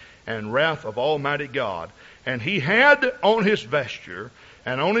fierceness and wrath of Almighty God. And he had on his vesture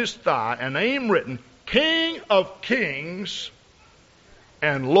and on his thigh a name written, King of Kings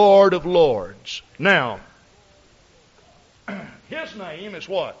and Lord of Lords. Now, his name is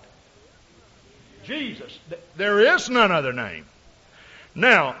what? Jesus. There is none other name.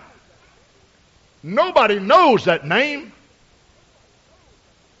 Now, nobody knows that name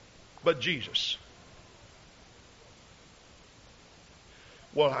but Jesus.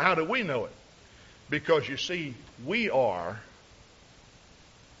 Well, how do we know it? Because you see, we are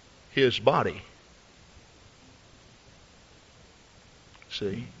His body.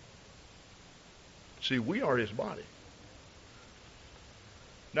 See, we are His body.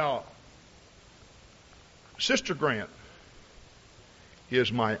 Now, Sister Grant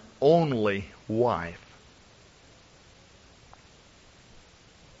is my only wife.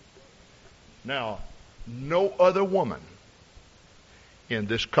 Now, no other woman in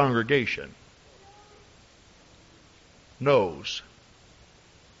this congregation knows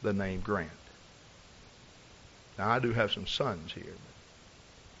the name Grant. Now, I do have some sons here.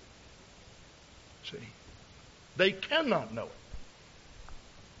 See? They cannot know it.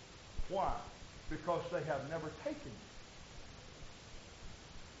 Why? Because they have never taken it.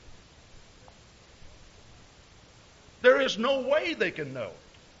 There is no way they can know it.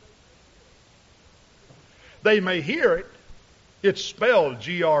 They may hear it. It's spelled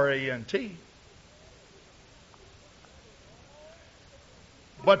Grant.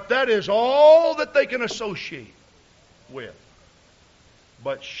 But that is all that they can associate with.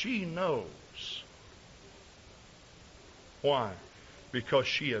 But she knows. Why? Because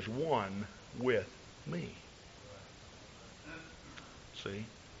she is one with me. See?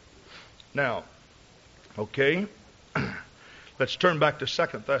 Now, okay, let's turn back to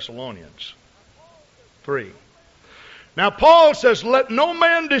 2 Thessalonians 3. Now Paul says, let no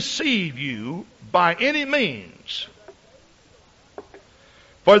man deceive you by any means,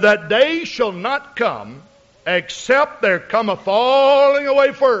 for that day shall not come except there come a falling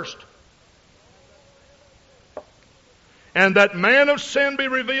away first, and that man of sin be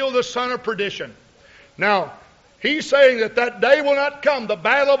revealed, the son of perdition. Now, he's saying that day will not come. The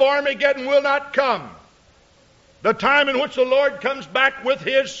battle of Armageddon will not come. The time in which the Lord comes back with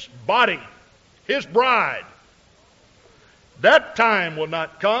His body, His bride. That time will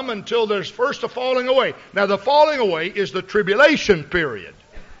not come until there's first a falling away. Now, the falling away is the tribulation period.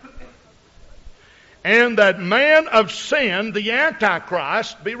 And that man of sin, the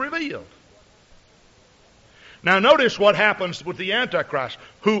Antichrist, be revealed. Now notice what happens with the Antichrist,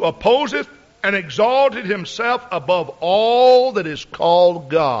 who opposeth and exalted himself above all that is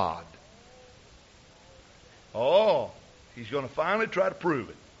called God. Oh, he's going to finally try to prove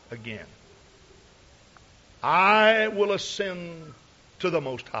it again. I will ascend to the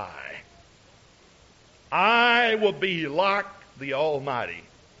Most High. I will be like the Almighty.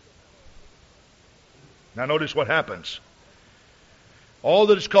 Now notice what happens. All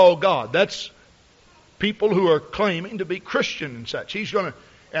that is called God, that's people who are claiming to be Christian and such. He's going to,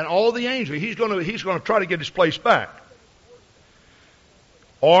 and all the angels, he's going to try to get his place back.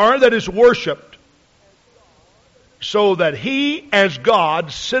 Or that is worshipped, so that he as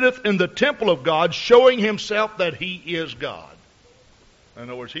God sitteth in the temple of God, showing himself that he is God. In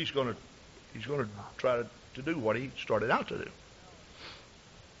other words, he's going to try to do what he started out to do.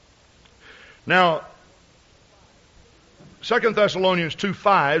 Now, 2 Thessalonians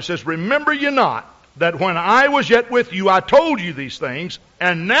 2:5 says, remember ye not that when I was yet with you, I told you these things,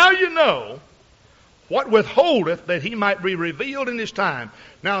 and now you know what withholdeth that he might be revealed in his time.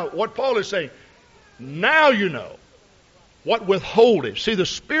 Now, what Paul is saying, now you know what withholdeth. See, the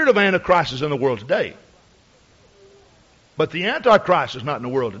spirit of Antichrist is in the world today. But the Antichrist is not in the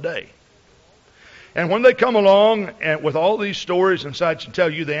world today. And when they come along and with all these stories and such and tell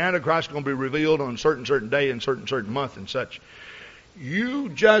you the Antichrist is going to be revealed on a certain day and certain month and such, you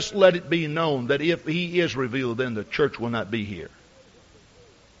just let it be known that if he is revealed, then the church will not be here.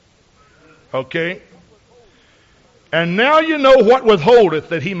 Okay? And now you know what withholdeth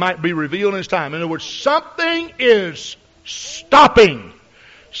that he might be revealed in his time. In other words, something is stopping.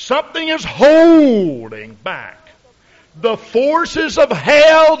 Something is holding back. The forces of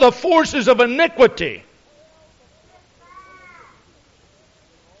hell, the forces of iniquity.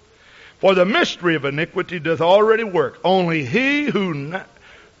 For the mystery of iniquity doth already work. Only he who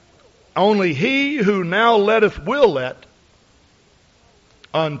now letteth will let,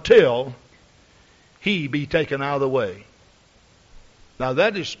 until he be taken out of the way. Now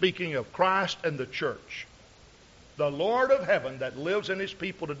that is speaking of Christ and the church. The Lord of heaven that lives in his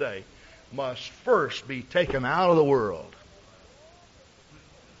people today must first be taken out of the world.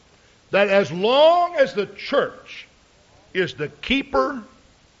 That as long as the church is the keeper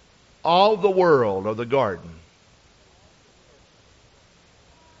of the world, of the garden,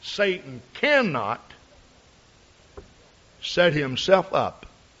 Satan cannot set himself up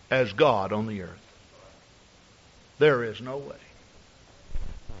as God on the earth. There is no way.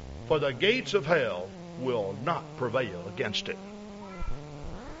 For the gates of hell will not prevail against it.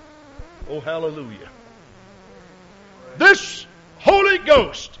 Oh, hallelujah. This Holy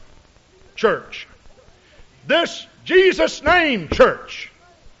Ghost church, this Jesus name church,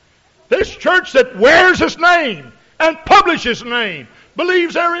 this church that wears his name and publishes his name,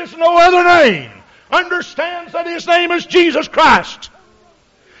 believes there is no other name, understands that his name is Jesus Christ.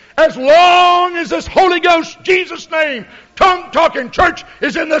 As long as this Holy Ghost, Jesus name, tongue-talking church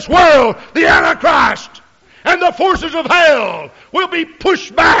is in this world, the Antichrist and the forces of hell will be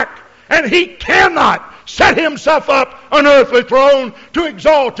pushed back, and he cannot set himself up on an earthly throne to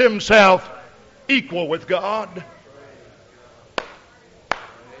exalt himself equal with God.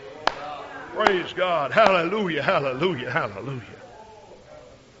 Praise God. Hallelujah, hallelujah, hallelujah.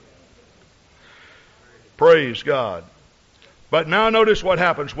 Praise God. But now notice what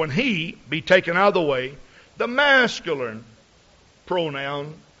happens. When he be taken out of the way, the masculine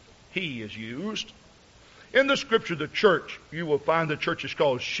pronoun he is used. In the Scripture, the church, you will find the church is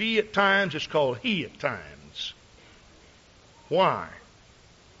called she at times, it's called he at times. Why?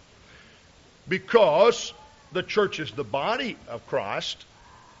 Because the church is the body of Christ,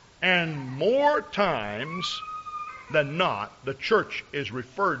 and more times than not, the church is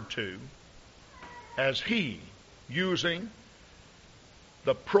referred to as he, using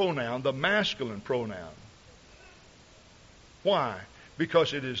the pronoun, the masculine pronoun. Why?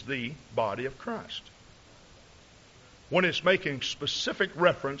 Because it is the body of Christ. When it's making specific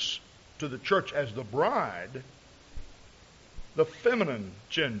reference to the church as the bride, the feminine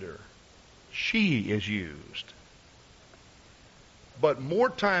gender, she is used. But more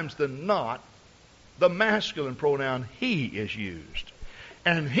times than not, the masculine pronoun he is used.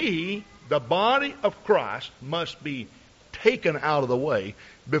 And he, the body of Christ, must be taken out of the way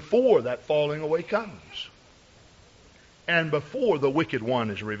before that falling away comes. And before the wicked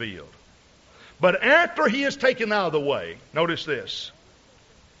one is revealed. But after he is taken out of the way, notice this,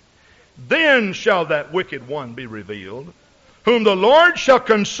 then shall that wicked one be revealed, whom the Lord shall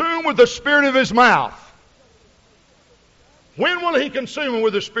consume with the spirit of his mouth. When will he consume him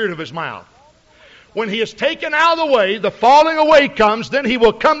with the spirit of his mouth? When he is taken out of the way, the falling away comes, then he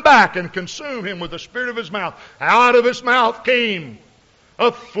will come back and consume him with the spirit of his mouth. Out of his mouth came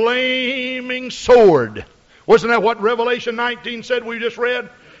a flaming sword. Wasn't that what Revelation 19 said we just read?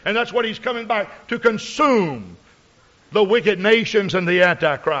 And that's what he's coming back to consume the wicked nations and the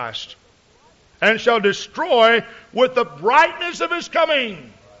Antichrist. And shall destroy with the brightness of his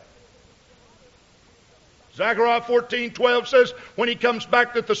coming. Zechariah 14:12 says, when he comes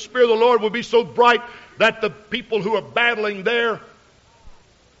back, that the Spirit of the Lord will be so bright that the people who are battling there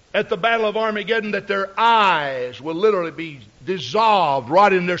at the Battle of Armageddon, that their eyes will literally be dissolved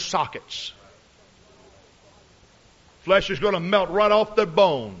right in their sockets. Flesh is going to melt right off their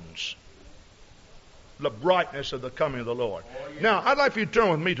bones. The brightness of the coming of the Lord. Now, I'd like for you to turn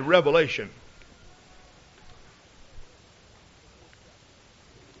with me to Revelation.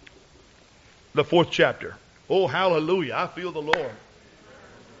 The 4th chapter. Oh, hallelujah. I feel the Lord.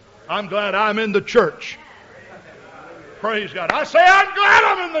 I'm glad I'm in the church. Praise God. I say I'm glad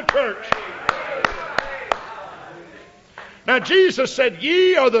I'm in the church. Now, Jesus said,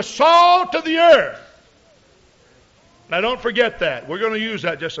 ye are the salt of the earth. Now, don't forget that. We're going to use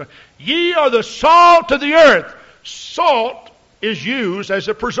that just a minute. Ye are the salt of the earth. Salt is used as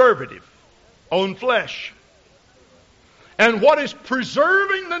a preservative on flesh. And what is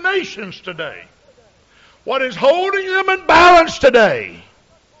preserving the nations today, what is holding them in balance today,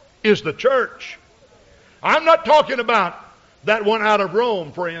 is the church. I'm not talking about that one out of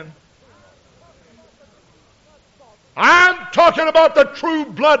Rome, friend. I'm talking about the true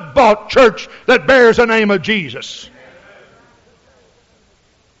blood-bought church that bears the name of Jesus.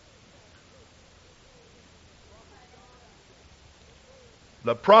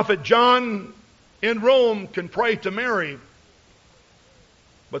 The prophet John in Rome can pray to Mary,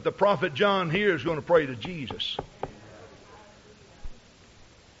 but the prophet John here is going to pray to Jesus.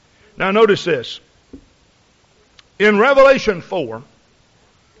 Now notice this. In Revelation 4,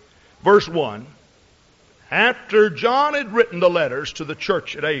 verse 1, after John had written the letters to the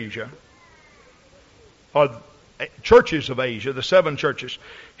church at Asia, or churches of Asia, the 7 churches,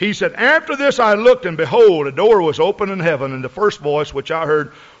 he said, after this I looked, and behold, a door was opened in heaven, and the first voice which I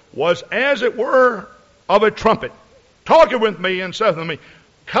heard was as it were of a trumpet, talking with me and saith unto me,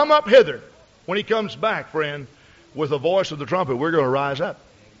 come up hither. When he comes back, friend, with the voice of the trumpet, we're going to rise up.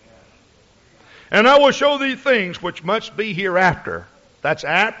 And I will show thee things which must be hereafter. That's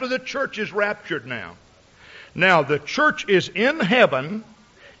after the church is raptured now. Now, the church is in heaven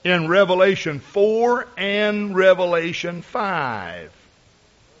in Revelation 4 and Revelation 5.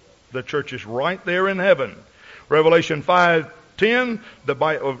 The church is right there in heaven. Revelation 5:10,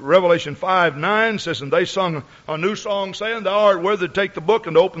 Revelation 5:9 says, and they sung a new song, saying, thou art worthy to take the book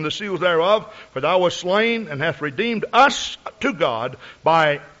and to open the seals thereof, for thou wast slain and hast redeemed us to God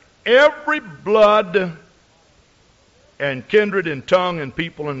by every blood and kindred and tongue and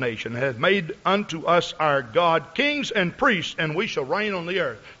people and nation, hath made unto us our God kings and priests, and we shall reign on the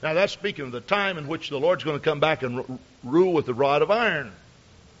earth. Now that's speaking of the time in which the Lord's going to come back and rule with the rod of iron.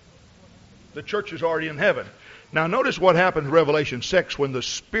 The church is already in heaven. Now notice what happened in Revelation 6 when the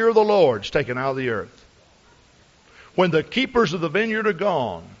Spirit of the Lord's taken out of the earth. When the keepers of the vineyard are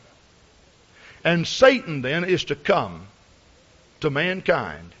gone, and Satan then is to come to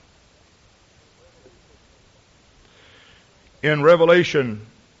mankind in Revelation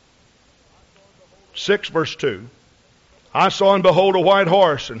 6 verse 2, I saw and behold a white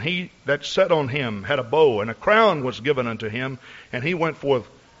horse, and he that sat on him had a bow, and a crown was given unto him, and he went forth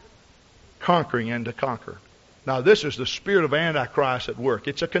conquering and to conquer. Now this is the spirit of Antichrist at work.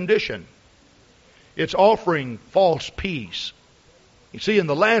 It's a condition. It's offering false peace. You see, in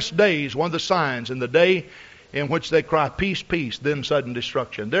the last days, one of the signs, in the day in which they cry, peace, peace, then sudden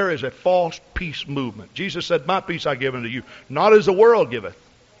destruction, there is a false peace movement. Jesus said, my peace I give unto you, not as the world giveth.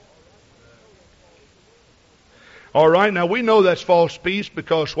 All right, now we know that's false peace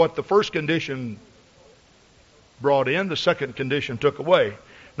because what the first condition brought in, the second condition took away.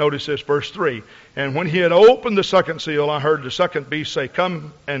 Notice this, verse 3. And when he had opened the second seal, I heard the second beast say,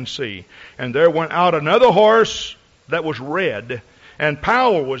 come and see. And there went out another horse that was red, and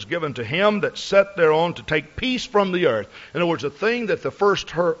power was given to him that sat thereon to take peace from the earth. In other words, the thing that the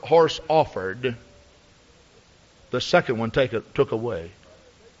first horse offered, the second one took away.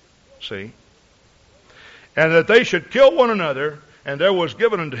 See? And that they should kill one another, and there was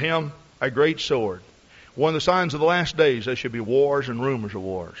given unto him a great sword. One of the signs of the last days, there should be wars and rumors of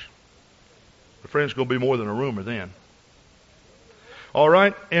wars. But friends, it's going to be more than a rumor then. All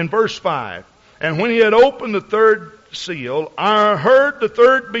right, in verse 5, and when he had opened the third seal, I heard the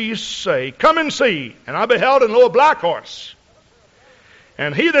third beast say, come and see. And I beheld, and lo, a black horse.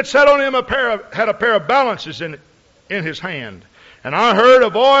 And he that sat on him had a pair of balances in his hand. And I heard a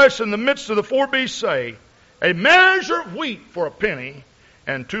voice in the midst of the four beasts say, a measure of wheat for a penny,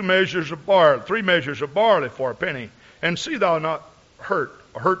 and 3 measures of barley for a penny. And see thou not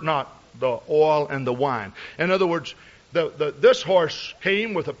hurt not the oil and the wine. In other words, this horse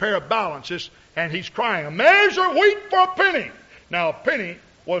came with a pair of balances, and he's crying, a measure of wheat for a penny. Now, a penny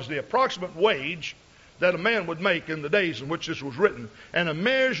was the approximate wage that a man would make in the days in which this was written. And a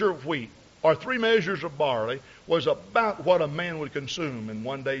measure of wheat, or 3 measures of barley, was about what a man would consume in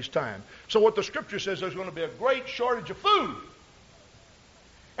one day's time. So what the Scripture says, there's going to be a great shortage of food.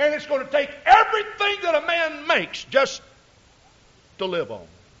 And it's going to take everything that a man makes just to live on.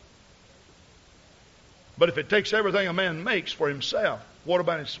 But if it takes everything a man makes for himself, what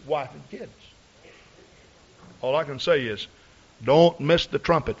about his wife and kids? All I can say is, don't miss the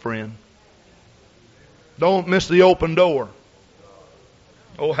trumpet, friend. Don't miss the open door.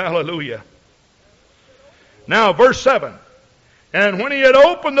 Oh, hallelujah. Now, verse 7. And when he had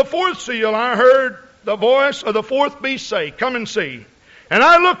opened the fourth seal, I heard the voice of the fourth beast say, come and see. And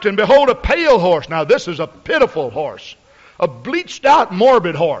I looked, and behold, a pale horse. Now, this is a pitiful horse. A bleached out,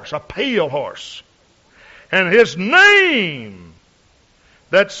 morbid horse. A pale horse. And his name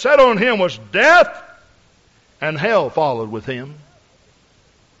that sat on him was Death, and hell followed with him.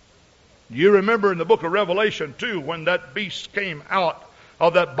 You remember in the book of Revelation, too, when that beast came out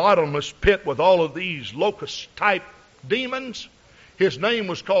of that bottomless pit with all of these locust-type demons. His name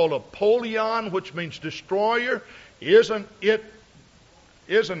was called Apollyon, which means destroyer. Isn't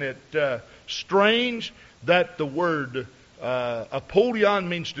it strange that the word Apollyon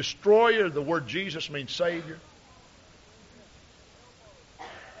means destroyer, the word Jesus means Savior?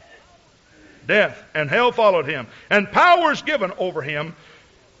 Death and hell followed him, and power is given over him,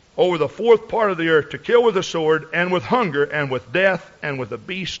 over the fourth part of the earth, to kill with the sword, and with hunger, and with death, and with the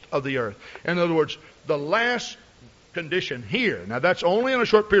beast of the earth. In other words, the last condition here, now that's only in a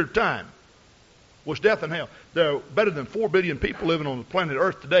short period of time, was death and hell. There are better than 4 billion people living on the planet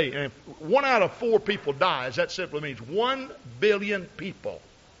Earth today, and if 1 out of 4 people dies, that simply means 1 billion people.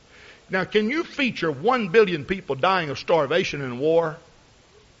 Now, can you feature 1 billion people dying of starvation and war?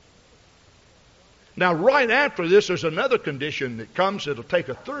 Now, right after this, there's another condition that comes that'll take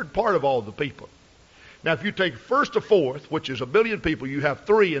a third part of all the people. Now, if you take first to fourth, which is 1 billion people, you have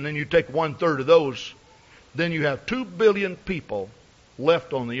 3, and then you take 1/3 of those, then you have 2 billion people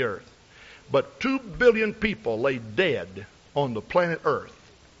left on the earth. But 2 billion people lay dead on the planet Earth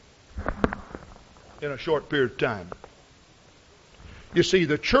in a short period of time. You see,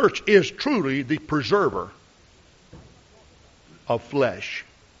 the church is truly the preserver of flesh.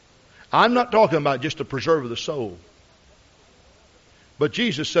 I'm not talking about just the preserver of the soul. But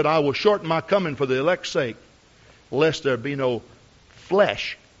Jesus said, I will shorten my coming for the elect's sake, lest there be no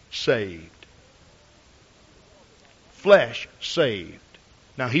flesh saved. Flesh saved.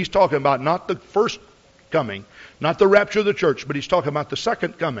 Now, he's talking about not the first coming, not the rapture of the church, but he's talking about the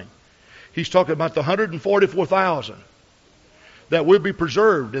second coming. He's talking about the 144,000 that will be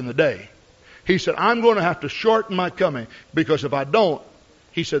preserved in the day. He said, I'm going to have to shorten my coming, because if I don't,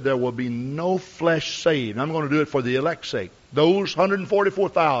 he said, there will be no flesh saved. I'm going to do it for the elect's sake. Those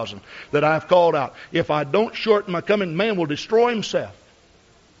 144,000 that I've called out. If I don't shorten my coming, man will destroy himself.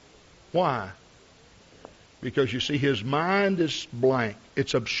 Why? Because you see, his mind is blank.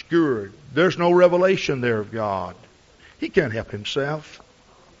 It's obscured. There's no revelation there of God. He can't help himself.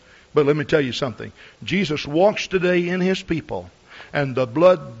 But let me tell you something. Jesus walks today in his people, and the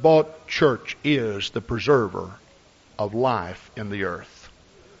blood-bought church is the preserver of life in the earth.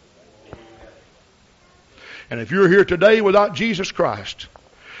 And if you're here today without Jesus Christ,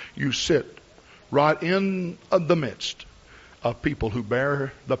 you sit right in the midst of people who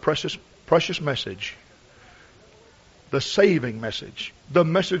bear the precious message, the saving message, the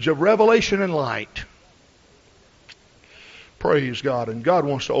message of revelation and light. Praise God. And God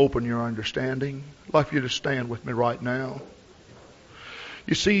wants to open your understanding. I'd like you to stand with me right now.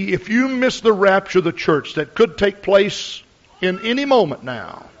 You see, if you miss the rapture of the church that could take place in any moment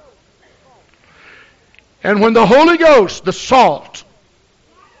now, and when the Holy Ghost, the salt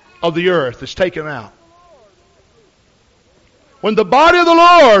of the earth, is taken out, when the body of the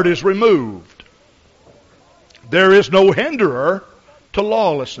Lord is removed, there is no hinderer to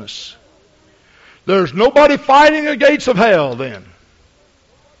lawlessness. There's nobody fighting the gates of hell then.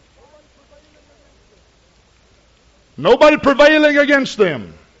 Nobody prevailing against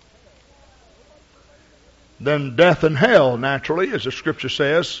them. Then death and hell, naturally, as the Scripture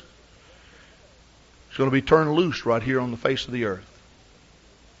says, is going to be turned loose right here on the face of the earth.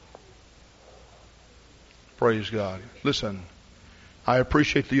 Praise God. Listen, I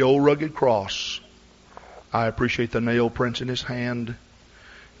appreciate the old rugged cross. I appreciate the nail prints in his hand.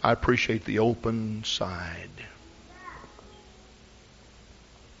 I appreciate the open side.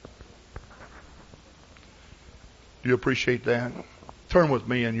 Do you appreciate that? Turn with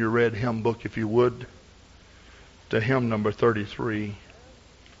me in your red hymn book, if you would, to hymn number 33.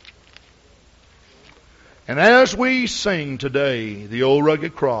 And as we sing today, the old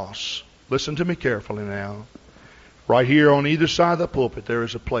rugged cross, listen to me carefully now. Right here on either side of the pulpit, there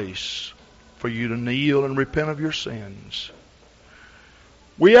is a place for you to kneel and repent of your sins.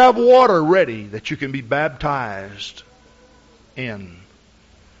 We have water ready that you can be baptized in.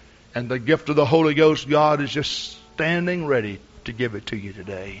 And the gift of the Holy Ghost, God is just standing ready to give it to you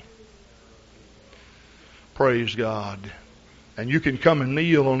today. Praise God. And you can come and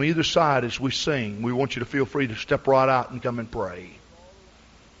kneel on either side as we sing. We want you to feel free to step right out and come and pray.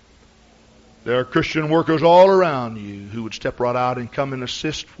 There are Christian workers all around you who would step right out and come and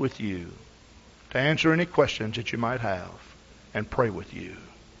assist with you to answer any questions that you might have and pray with you.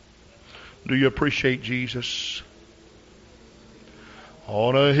 Do you appreciate Jesus?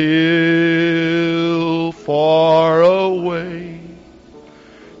 On a hill far away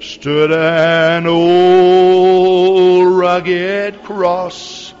stood an old rugged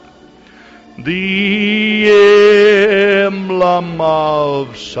cross, the emblem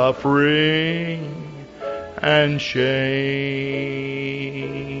of suffering and shame.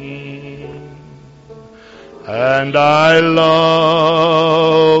 And I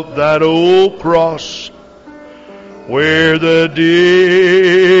love that old cross where the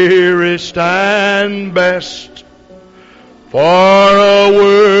dearest and best for a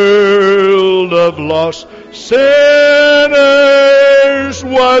world of lost sinners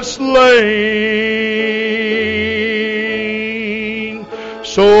was slain.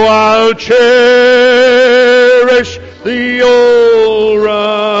 So I'll cherish the old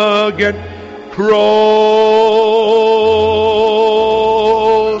rugged cross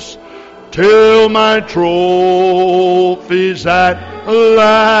till my trophies at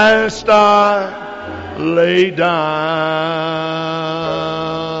last I lay down.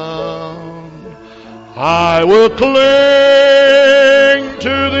 I will cling to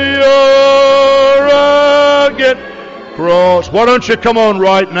the old rugged cross. Why don't you come on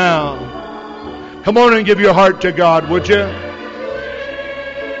right now? Come on and give your heart to God, would you?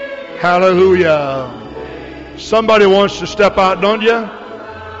 Hallelujah. Somebody wants to step out, don't you?